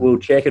 We'll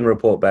check and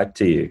report back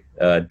to you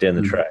down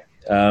the track.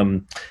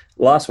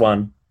 Last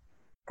one,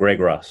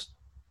 Greg Rust.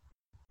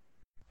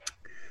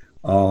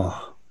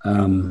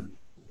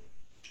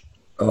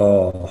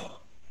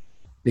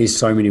 There's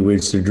so many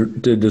words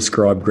to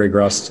describe Greg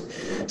Rust.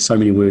 So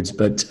many words,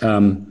 but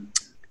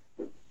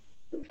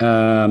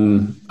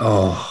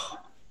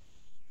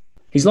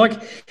he's like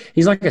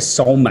a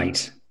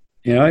soulmate.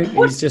 You know,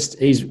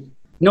 he's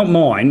not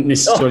mine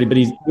necessarily, but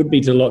he would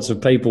be to lots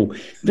of people.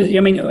 But I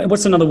mean,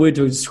 what's another word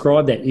to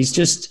describe that? He's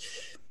just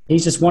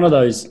one of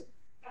those.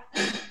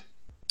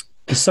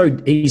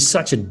 He's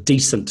such a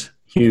decent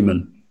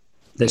human.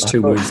 That's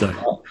 2 words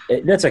though.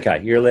 That's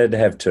okay. You're allowed to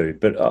have 2.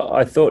 But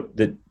I thought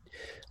that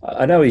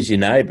I know he's your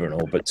neighbour and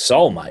all, but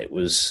soulmate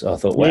was. I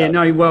thought, wow. Yeah,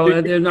 no. Well,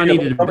 I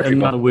needed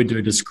another word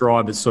to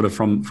describe it, sort of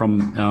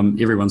from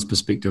everyone's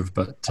perspective.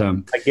 But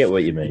I get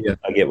what you mean. Yeah.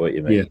 I get what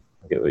you mean. Yeah.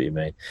 I get what you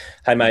mean.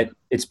 Hey, mate,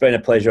 it's been a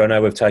pleasure. I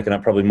know we've taken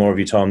up probably more of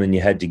your time than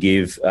you had to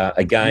give.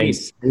 Again,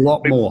 yes, a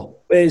lot more.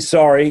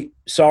 Sorry.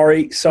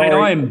 Mate,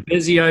 I am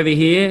busy over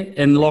here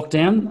in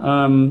lockdown.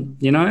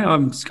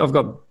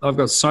 I've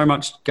got so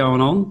much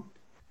going on.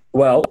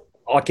 Well,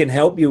 I can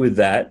help you with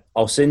that.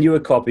 I'll send you a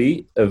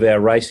copy of our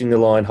Racing the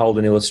Line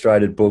Holden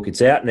Illustrated book.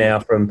 It's out now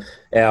from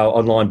our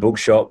online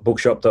bookshop,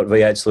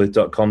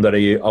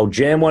 bookshop.v8sleuth.com.au. I'll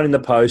jam one in the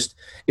post.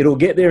 It'll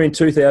get there in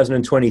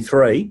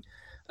 2023,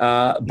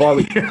 by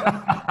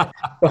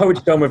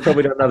which time we've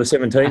probably done another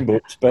 17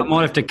 books. But I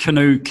might have to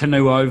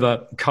canoe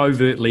over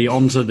covertly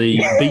onto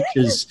the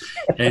beaches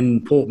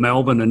in Port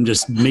Melbourne and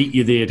just meet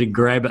you there to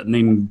grab it and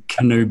then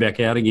canoe back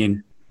out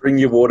again. Bring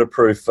your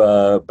waterproof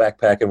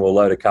backpack and we'll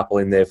load a couple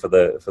in there for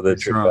the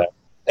trip back.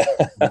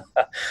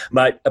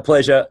 Mate, a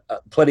pleasure.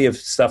 Plenty of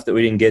stuff that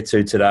we didn't get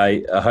to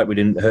today. I hope we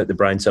didn't hurt the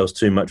brain cells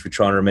too much. We're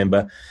trying to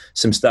remember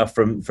some stuff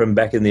from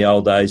back in the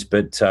old days.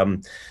 But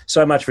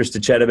so much for us to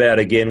chat about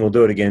again. We'll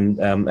do it again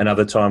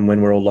another time when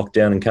we're all locked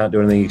down and can't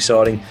do anything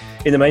exciting.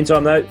 In the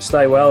meantime, though,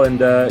 stay well and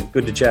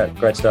good to chat.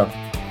 Great stuff.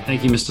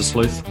 Thank you, Mr.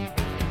 Sleuth.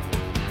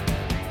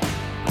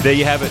 There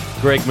you have it,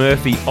 Greg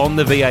Murphy on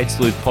the V8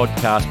 Sleuth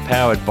podcast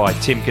powered by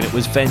Timken. It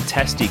was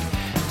fantastic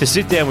to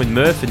sit down with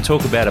Murph and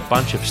talk about a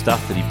bunch of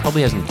stuff that he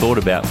probably hasn't thought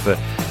about for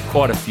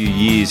quite a few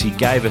years. He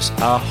gave us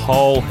a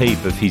whole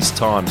heap of his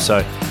time.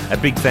 So a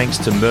big thanks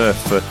to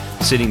Murph for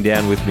sitting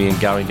down with me and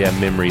going down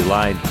memory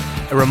lane.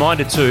 A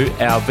reminder too,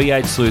 our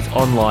V8 Sleuth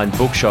online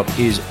bookshop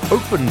is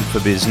open for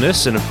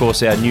business, and of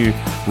course our new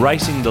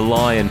Racing the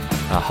Lion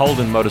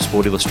Holden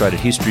Motorsport Illustrated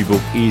History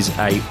book is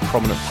a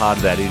prominent part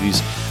of that. It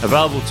is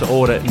available to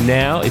order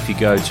now if you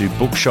go to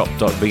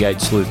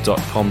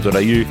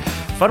bookshop.v8sleuth.com.au.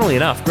 Funnily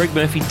enough, Greg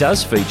Murphy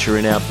does feature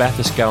in our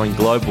Bathurst Going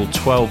Global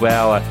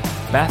 12-hour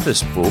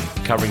Bathurst book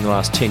covering the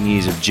last 10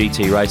 years of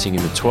GT racing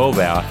in the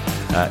 12-hour.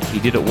 He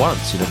did it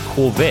once in a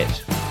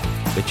Corvette.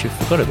 But you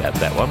forgot about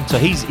that one. So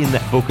he's in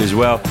that book as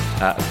well.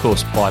 Of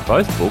course, buy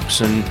both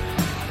books and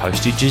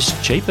postage is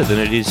cheaper than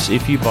it is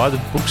if you buy the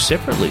books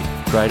separately.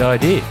 Great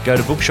idea. Go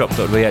to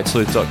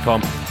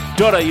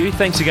bookshop.v8sleuth.com.au.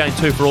 Thanks again,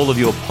 too, for all of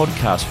your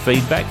podcast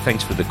feedback.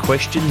 Thanks for the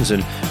questions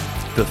and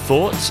the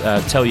thoughts.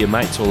 Tell your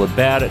mates all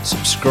about it.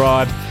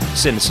 Subscribe.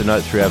 Send us a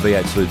note through our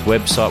V8 Sleuth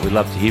website. We'd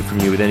love to hear from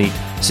you with any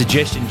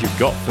suggestions you've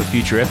got for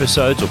future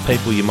episodes or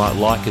people you might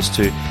like us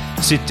to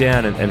sit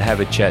down and have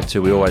a chat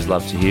to. We always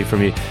love to hear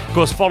from you. Of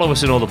course, follow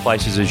us in all the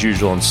places as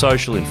usual on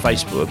social, in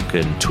Facebook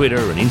and Twitter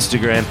and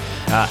Instagram.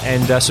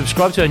 And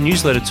subscribe to our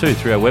newsletter too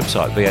through our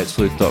website,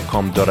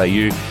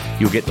 v8sleuth.com.au.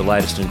 You'll get the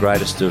latest and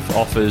greatest of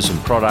offers and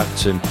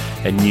products and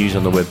news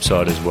on the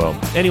website as well.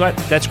 Anyway,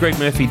 that's Greg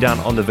Murphy done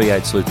on the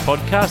V8 Sleuth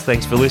podcast.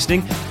 Thanks for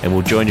listening, and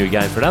we'll join you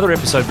again for another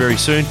episode very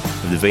soon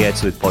of the V8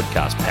 Sleuth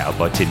podcast, powered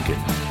by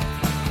Timken.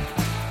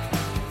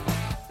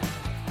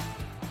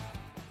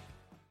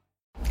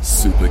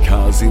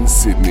 Supercars in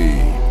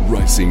Sydney,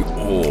 racing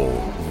all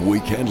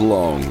weekend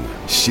long,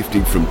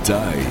 shifting from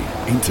day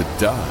into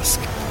dusk,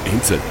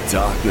 into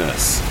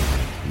darkness.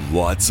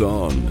 Lights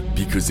on,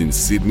 because in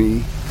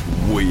Sydney,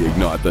 we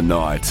ignite the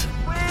night.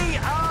 We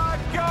are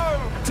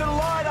go to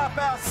light up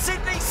our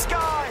Sydney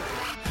sky.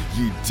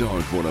 You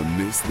don't want to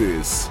miss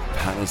this.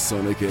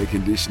 Panasonic Air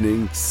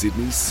Conditioning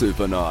Sydney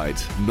Super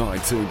Night,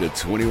 19 to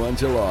 21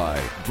 July.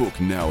 Book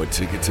now at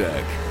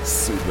Ticketek.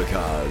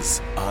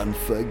 Supercars,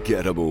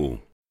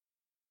 unforgettable.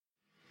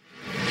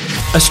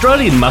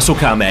 Australian Muscle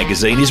Car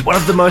Magazine is one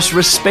of the most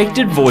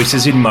respected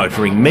voices in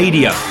motoring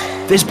media.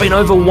 There's been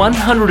over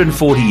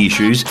 140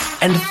 issues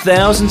and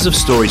thousands of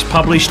stories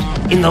published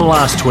in the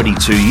last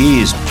 22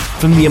 years,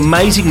 from the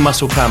amazing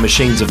muscle car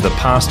machines of the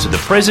past to the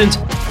present,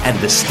 and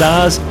the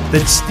stars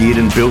that steered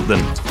and built them.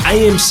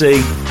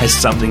 AMC has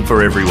something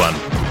for everyone.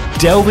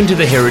 Delve into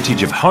the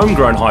heritage of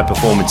homegrown high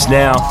performance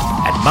now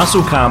at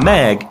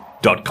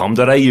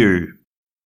musclecarmag.com.au.